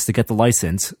studios to get the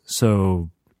license. So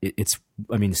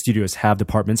studios have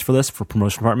departments for this, for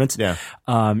promotion departments. Yeah.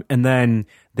 And then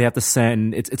they have to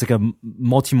send, it's like a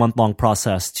multi-month long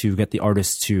process to get the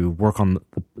artist to work on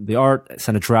the art,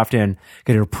 send a draft in,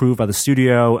 get it approved by the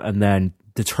studio, and then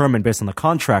determine based on the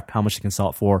contract how much they can sell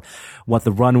it for, what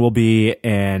the run will be,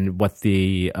 and what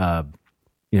the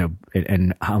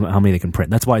and how many they can print.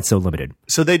 That's why it's so limited.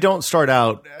 So they don't start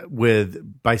out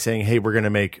by saying, "Hey, we're going to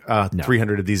make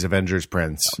 300 of these Avengers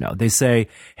prints." No, they say,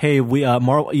 "Hey, we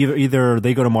Marvel either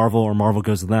they go to Marvel or Marvel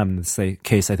goes to them." In this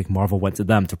case, I think Marvel went to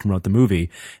them to promote the movie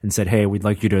and said, "Hey, we'd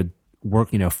like you to work,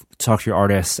 talk to your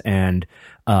artists and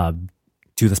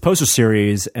do this poster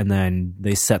series." And then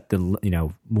they set the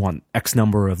want X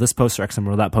number of this poster, X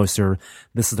number of that poster.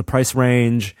 This is the price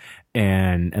range,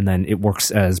 and then it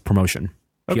works as promotion.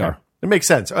 PR. Okay. It makes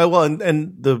sense. Well,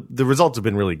 and the results have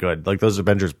been really good. Like those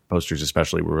Avengers posters,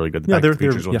 especially, were really good. The Back to the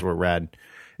Futures ones were rad.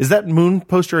 Is that Moon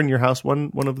poster in your house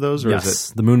one of those? Or yes,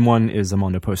 is it? The Moon one is a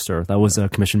Mondo poster. That was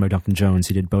commissioned by Duncan Jones.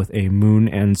 He did both a Moon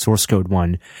and Source Code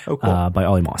one by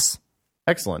Ollie Moss.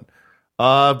 Excellent.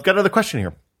 I've got another question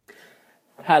here.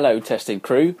 Hello, Tested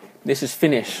Crew. This is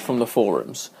Finish from the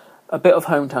forums. A bit of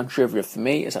hometown trivia for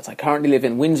me is that I currently live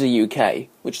in Windsor, UK,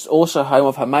 which is also home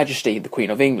of Her Majesty, the Queen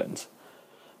of England.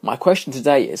 My question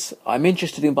today is, I'm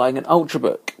interested in buying an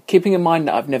Ultrabook. Keeping in mind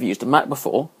that I've never used a Mac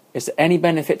before, is there any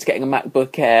benefit to getting a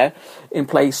MacBook Air in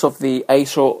place of the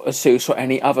Acer or Asus or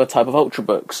any other type of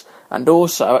Ultrabooks? And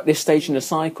also, at this stage in the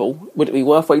cycle, would it be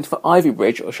worth waiting for Ivy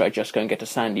Bridge, or should I just go and get a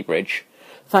Sandy Bridge?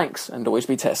 Thanks, and always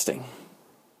be testing.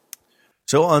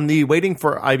 So on the waiting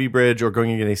for Ivy Bridge or going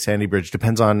and getting a Sandy Bridge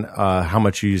depends on how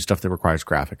much you use stuff that requires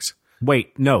graphics.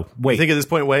 Wait. You think at this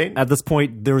point, wait? At this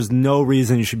point, there's no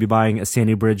reason you should be buying a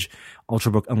Sandy Bridge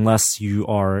Ultrabook unless you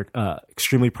are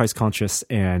extremely price conscious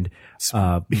and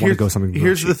want to go something.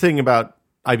 Here's cheap. the thing about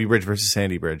Ivy Bridge versus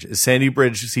Sandy Bridge: is Sandy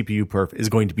Bridge CPU perf is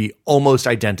going to be almost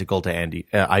identical to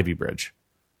Ivy Bridge.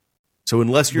 So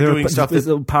unless you're doing stuff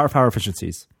that power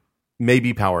efficiencies,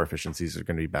 maybe power efficiencies are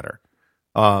going to be better.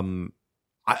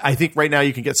 I think right now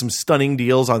you can get some stunning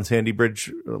deals on Sandy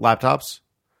Bridge laptops.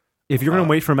 If you're going to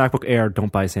wait for a MacBook Air,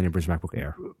 don't buy a Sandy Bridge MacBook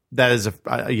Air. That is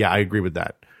I agree with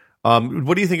that.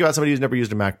 What do you think about somebody who's never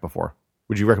used a Mac before?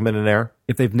 Would you recommend an Air?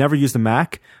 If they've never used a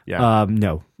Mac,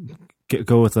 no.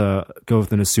 Go with an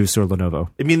Asus or Lenovo.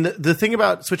 I mean, the thing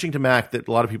about switching to Mac that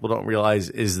a lot of people don't realize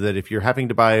is that if you're having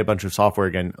to buy a bunch of software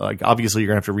again, like obviously you're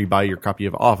going to have to rebuy your copy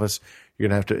of Office. You're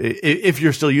going to have to, if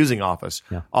you're still using Office,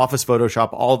 Office, Photoshop,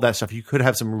 all of that stuff, you could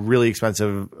have some really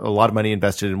expensive, a lot of money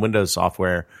invested in Windows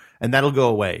software, and that'll go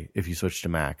away if you switch to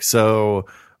Mac. So,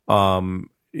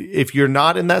 if you're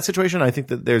not in that situation, I think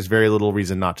that there's very little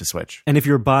reason not to switch. And if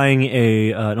you're buying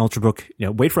an Ultrabook,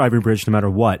 wait for Ivy Bridge no matter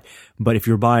what. But if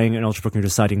you're buying an Ultrabook and you're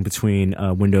deciding between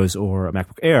Windows or a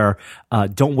MacBook Air,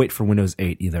 don't wait for Windows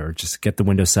 8 either. Just get the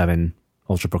Windows 7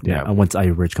 Ultrabook now once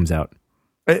Ivy Bridge comes out.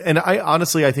 And I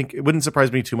honestly, I think it wouldn't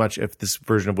surprise me too much if this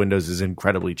version of Windows is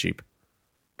incredibly cheap.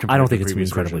 I don't think it's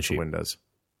incredibly cheap. Windows.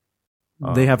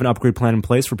 They have an upgrade plan in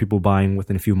place for people buying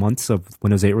within a few months of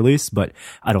Windows 8 release, but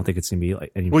I don't think it's going to be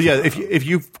like any. Well, yeah, if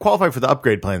you qualify for the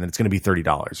upgrade plan, then it's going to be $30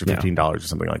 or $15 or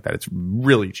something like that. It's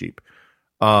really cheap.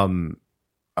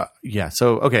 Yeah.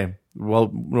 So okay.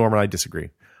 Well, Norman, I disagree.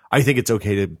 I think it's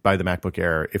okay to buy the MacBook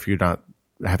Air if you're not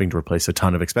having to replace a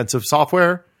ton of expensive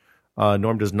software.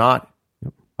 Norm does not.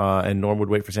 And Norm would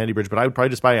wait for Sandy Bridge, but I would probably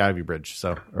just buy Ivy Bridge.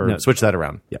 Switch that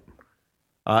around. Yep.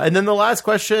 And then the last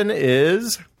question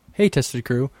is... Hey, Tested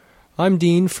Crew. I'm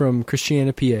Dean from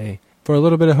Christiana, PA. For a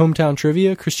little bit of hometown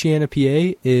trivia, Christiana,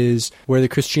 PA is where the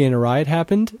Christiana riot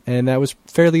happened, and that was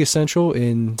fairly essential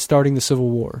in starting the Civil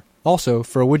War. Also,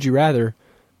 for a would you rather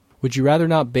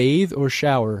not bathe or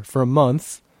shower for a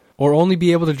month, or only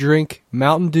be able to drink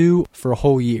Mountain Dew for a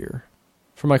whole year?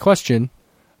 For my question...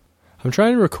 I'm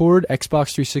trying to record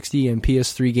Xbox 360 and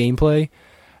PS3 gameplay,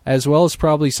 as well as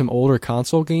probably some older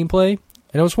console gameplay,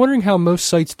 and I was wondering how most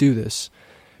sites do this,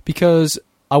 because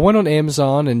I went on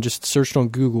Amazon and just searched on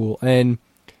Google, and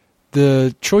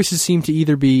the choices seem to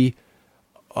either be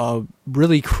a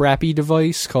really crappy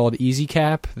device called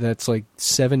EasyCap that's like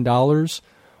 $7,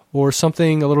 or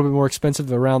something a little bit more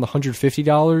expensive around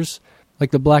 $150,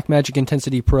 like the Blackmagic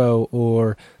Intensity Pro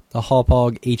or the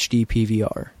Hauppauge HD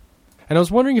PVR. And I was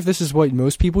wondering if this is what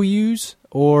most people use,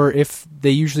 or if they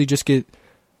usually just get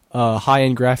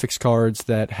high-end graphics cards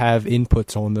that have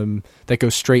inputs on them that go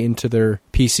straight into their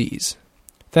PCs.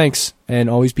 Thanks, and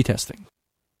always be testing.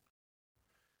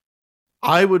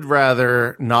 I would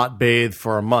rather not bathe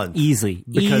for a month.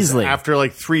 Because after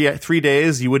like three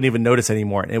days, you wouldn't even notice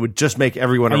anymore. And it would just make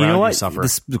everyone around you suffer.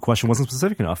 The question wasn't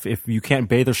specific enough. If you can't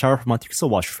bathe or shower for a month, you can still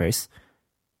wash your face.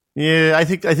 Yeah, I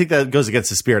think that goes against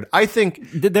the spirit. I think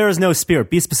there is no spirit.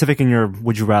 Be specific in your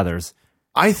would you rathers.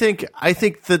 I think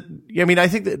that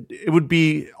it would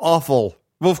be awful.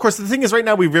 Well, of course, the thing is right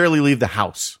now we rarely leave the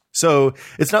house. So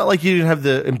it's not like you didn't have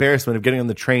the embarrassment of getting on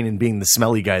the train and being the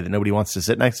smelly guy that nobody wants to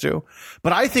sit next to.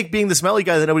 But I think being the smelly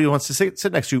guy that nobody wants to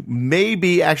sit next to may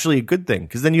be actually a good thing,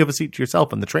 because then you have a seat to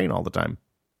yourself on the train all the time.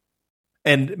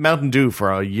 And Mountain Dew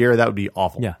for a year, that would be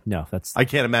awful. Yeah, no, that's... I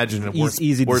can't imagine a worse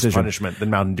punishment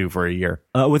than Mountain Dew for a year.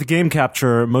 With game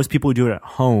capture, most people who do it at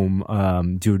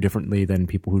home do it differently than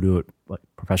people who do it like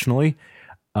professionally.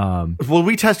 Well,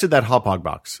 we tested that Hauppauge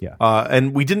box. Yeah.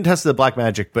 And we didn't test the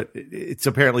Blackmagic, but it's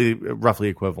apparently roughly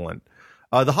equivalent.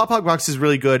 The Hauppauge box is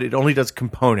really good. It only does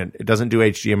component. It doesn't do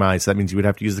HDMI, so that means you would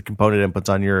have to use the component inputs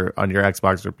on your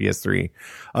Xbox or PS3.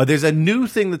 There's a new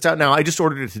thing that's out now. I just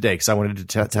ordered it today because I wanted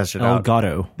to test it out.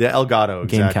 Elgato. The Elgato,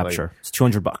 exactly. Game capture. It's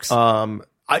 $200.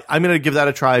 I'm going to give that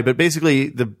a try, but basically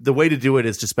the way to do it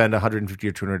is to spend $150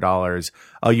 or $200.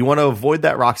 You want to avoid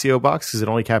that Roxio box because it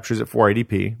only captures at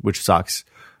 480p, which sucks.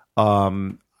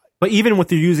 But even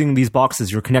with you using these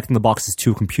boxes, you're connecting the boxes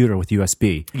to a computer with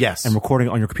USB. Yes. And recording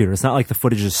on your computer. It's not like the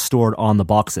footage is stored on the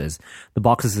boxes. The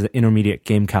boxes is an intermediate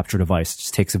game capture device. It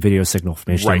just takes a video signal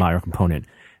from HDMI or component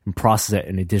and process it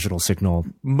in a digital signal.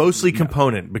 Mostly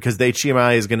component, because the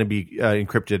HDMI is going to be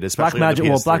encrypted, especially on the PS3.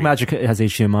 Well, Blackmagic has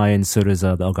HDMI, and so does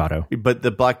the Elgato. But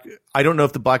I don't know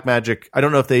if they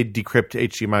decrypt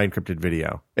HDMI encrypted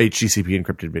video, HDCP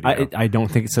encrypted video. I don't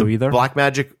think so either.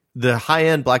 Blackmagic, the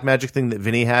high-end Blackmagic thing that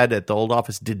Vinny had at the old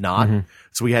office did not. Mm-hmm.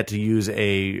 So we had to use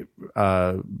a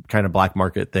kind of black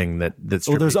market thing that's.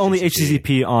 Well, there's only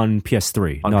HDCP on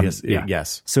PS3.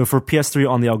 Yes. So for PS3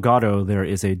 on the Elgato, there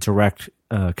is a direct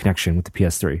connection with the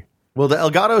PS3. Well, the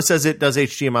Elgato says it does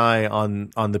HDMI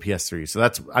on the PS3, so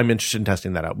I'm interested in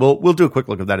testing that out. We'll do a quick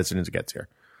look at that as soon as it gets here.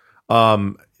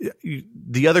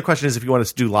 The other question is if you want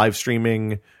us to do live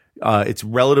streaming. It's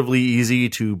relatively easy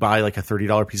to buy like a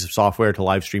 $30 piece of software to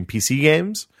live stream PC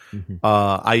games.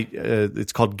 Mm-hmm.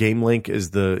 It's called GameLink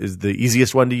is the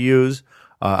easiest one to use.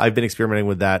 I've been experimenting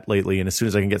with that lately, and as soon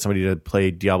as I can get somebody to play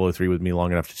Diablo 3 with me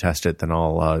long enough to test it, then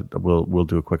we'll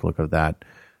do a quick look of that.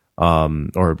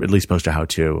 Or at least post a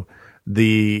how-to.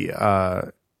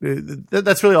 That's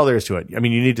really all there is to it. I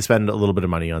mean, you need to spend a little bit of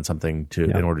money on something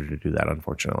in order to do that,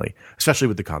 unfortunately, especially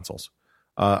with the consoles.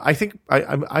 I think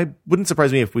I wouldn't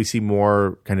surprise me if we see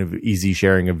more kind of easy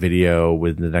sharing of video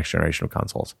with the next generation of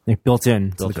consoles. Built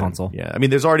in to the console. Yeah. I mean,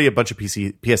 there's already a bunch of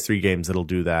PS3 games that'll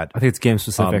do that. I think it's game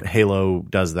specific. Halo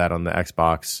does that on the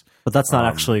Xbox. But that's not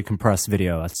actually compressed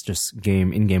video. That's just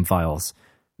in-game files.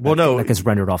 Well, no, that gets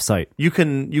rendered off site. You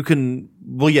can.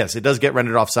 Well, yes, it does get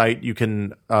rendered off site. You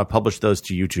can publish those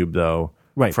to YouTube though,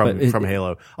 right? From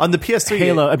Halo on the PS3.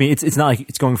 Halo. I mean, it's not like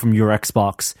it's going from your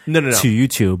Xbox to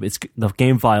YouTube. It's the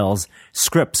game files.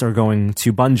 Scripts are going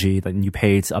to Bungie that you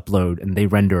pay to upload, and they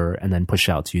render and then push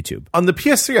out to YouTube. On the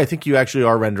PS3, I think you actually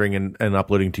are rendering and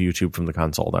uploading to YouTube from the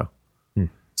console though.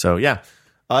 So yeah,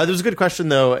 that was a good question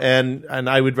though, and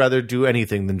I would rather do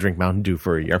anything than drink Mountain Dew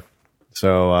for a year.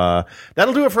 So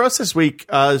that'll do it for us this week.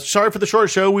 Sorry for the short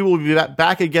show. We will be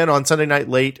back again on Sunday night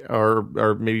late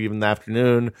or maybe even the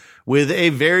afternoon with a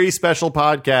very special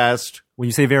podcast. When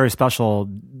you say very special,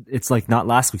 it's like not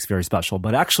last week's very special,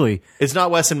 but actually... It's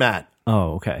not Wes and Matt.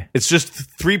 Oh, okay. It's just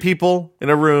three people in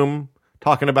a room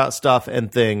talking about stuff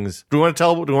and things. Do we want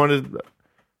to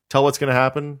tell what's going to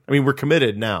happen? I mean, we're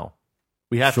committed now.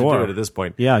 We have to do it at this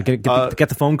point. Yeah, get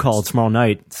the phone call tomorrow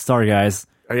night. Sorry, guys.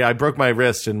 Yeah, I broke my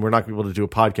wrist, and we're not going to be able to do a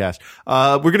podcast.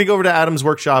 We're going to go over to Adam's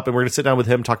workshop, and we're going to sit down with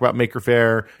him, talk about Maker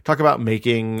Faire, talk about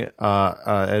making,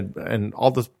 and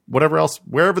all the whatever else,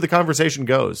 wherever the conversation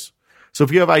goes. So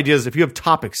if you have ideas, if you have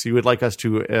topics you would like us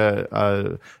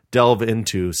to delve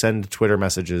into, send Twitter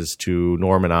messages to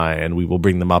Norm and I, and we will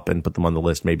bring them up and put them on the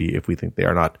list, maybe if we think they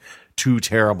are not too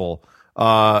terrible.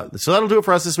 So that'll do it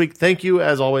for us this week. Thank you,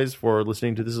 as always, for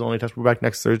listening to This Is Only a Test. We're back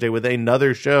next Thursday with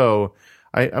another show.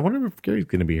 I wonder if Gary's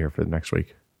going to be here for the next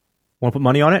week. Want to put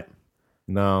money on it?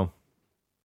 No.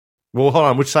 Well, hold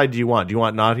on. Which side do you want? Do you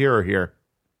want not here or here?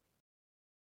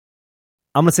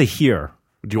 I'm going to say here.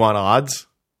 Do you want odds?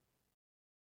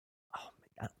 Oh,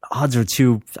 man. Odds are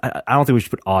too... I don't think we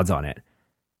should put odds on it.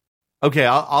 Okay,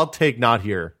 I'll take not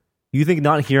here. You think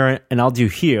not here, and I'll do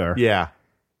here. Yeah.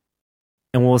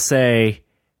 And we'll say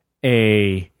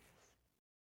the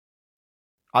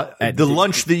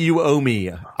lunch that you owe me,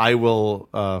 I will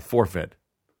forfeit.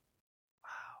 Wow.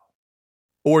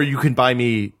 Or you can buy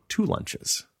me 2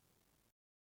 lunches.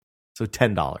 So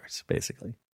 $10,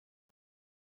 basically.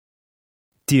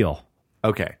 Deal.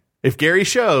 Okay. If Gary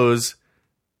shows,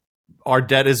 our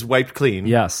debt is wiped clean.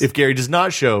 Yes. If Gary does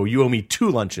not show, you owe me 2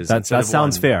 lunches. That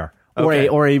sounds fair. Okay.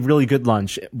 Or a really good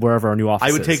lunch wherever our new office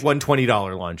is. I would take one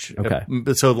 $20 lunch.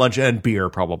 Okay. So lunch and beer,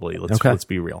 probably. Let's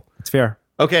be real. It's fair.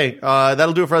 Okay,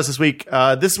 that'll do it for us this week.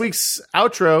 This week's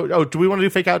outro. Oh, do we want to do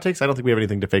fake outtakes? I don't think we have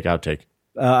anything to fake outtake.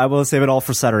 I will save it all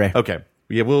for Saturday. Okay.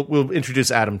 Yeah, we'll introduce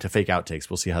Adam to fake outtakes.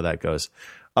 We'll see how that goes.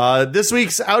 This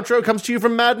week's outro comes to you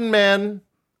from Madden Man.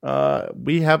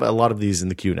 We have a lot of these in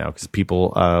the queue now because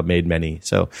people made many.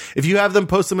 So if you have them,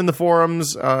 post them in the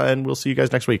forums, and we'll see you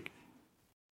guys next week.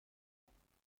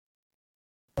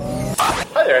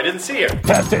 Hi there, I didn't see you.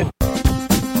 Tested.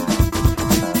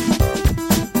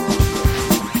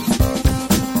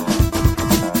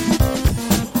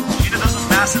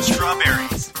 Massive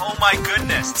strawberries. Oh my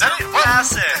goodness. Is that it?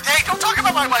 Massive. Hey, don't talk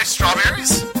about my wife's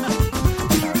strawberries.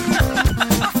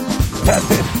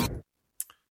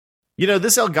 You know,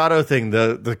 this Elgato thing,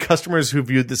 the customers who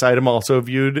viewed this item also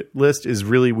viewed list is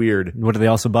really weird. What do they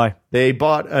also buy? They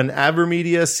bought an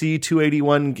Avermedia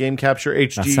C281 Game Capture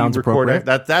HD that sounds recorder.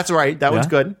 Appropriate. That's right. That one's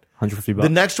good. $150. The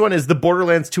next one is the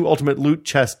Borderlands 2 Ultimate Loot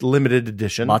Chest Limited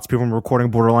Edition. Lots of people are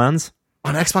recording Borderlands.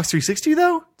 On Xbox 360,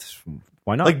 though?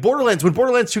 Why not? Like Borderlands, when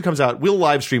Borderlands 2 comes out, we'll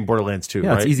live stream Borderlands 2, yeah,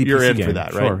 right? It's easy You're PC in game. for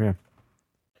that, right? Sure,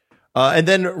 yeah. And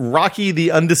then Rocky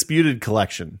the Undisputed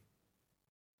Collection.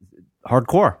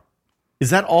 Hardcore.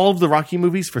 Is that all of the Rocky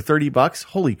movies for $30?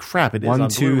 Holy crap, it is on 1,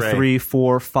 2, Blu-ray. 3,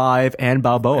 4, 5, and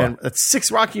Balboa. And that's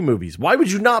 6 Rocky movies. Why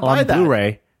would you not buy on that?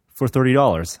 Blu-ray for $30.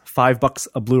 $5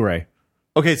 a Blu-ray.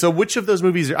 Okay, so which of those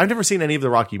movies? I've never seen any of the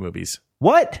Rocky movies.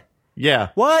 What? Yeah.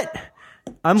 What?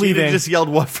 I'm Gina leaving. just yelled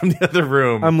what from the other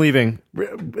room. I'm leaving.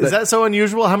 Is that so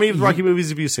unusual? How many of the Rocky movies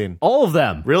have you seen? All of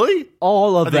them. Really?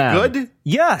 All of Are them. they good?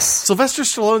 Yes. Sylvester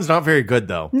Stallone's not very good,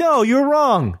 though. No, you're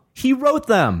wrong. He wrote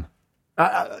them.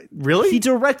 Really? He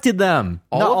directed them.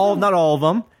 All not of all. them? Not all of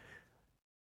them.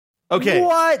 Okay.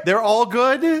 What? They're all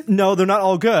good? No, they're not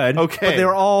all good. Okay. But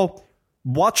they're all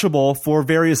watchable for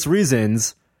various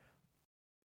reasons.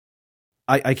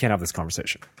 I can't have this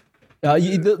conversation.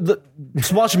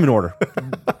 Just watch them in order.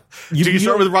 Do you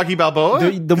start with Rocky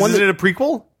Balboa? The one is that- it a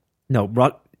prequel? No,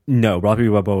 Rocky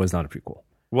Balboa is not a prequel.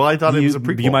 Well, I thought it was a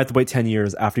prequel. You might have to wait 10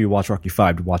 years after you watch Rocky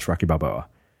 5 to watch Rocky Balboa.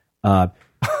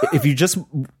 If you just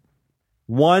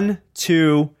 1,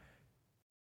 2,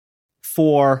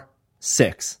 4,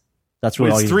 6. That's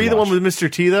really all you Is need 3 to the watch. one with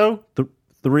Mr. T, though?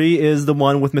 3 is the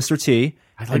one with Mr. T.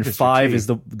 I like and Mr. 5 T. is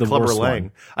the Clubber worst Lang.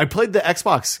 one. I played the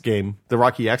Xbox game, the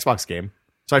Rocky Xbox game,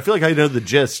 so I feel like I know the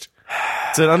gist.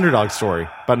 It's an underdog story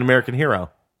about an American hero.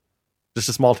 Just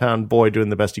a small town boy doing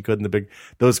the best he could in the big...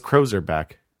 Those crows are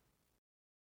back.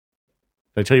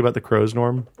 Did I tell you about the crows,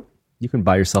 Norm? You can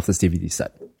buy yourself this DVD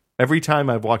set. Every time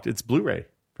I've walked... It's Blu-ray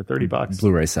for $30.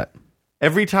 Blu-ray set.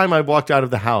 Every time I've walked out of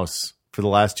the house for the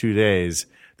last 2 days,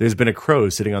 there's been a crow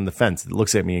sitting on the fence that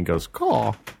looks at me and goes,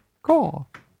 caw, caw.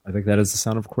 I think that is the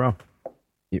sound of a crow.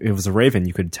 If it was a raven,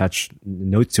 you could attach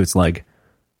notes to its leg.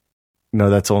 No,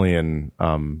 that's only in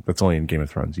Game of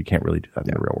Thrones. You can't really do that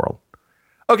in the real world.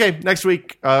 Okay, next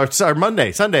week,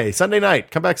 Sunday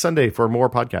night. Come back Sunday for more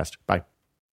podcast. Bye.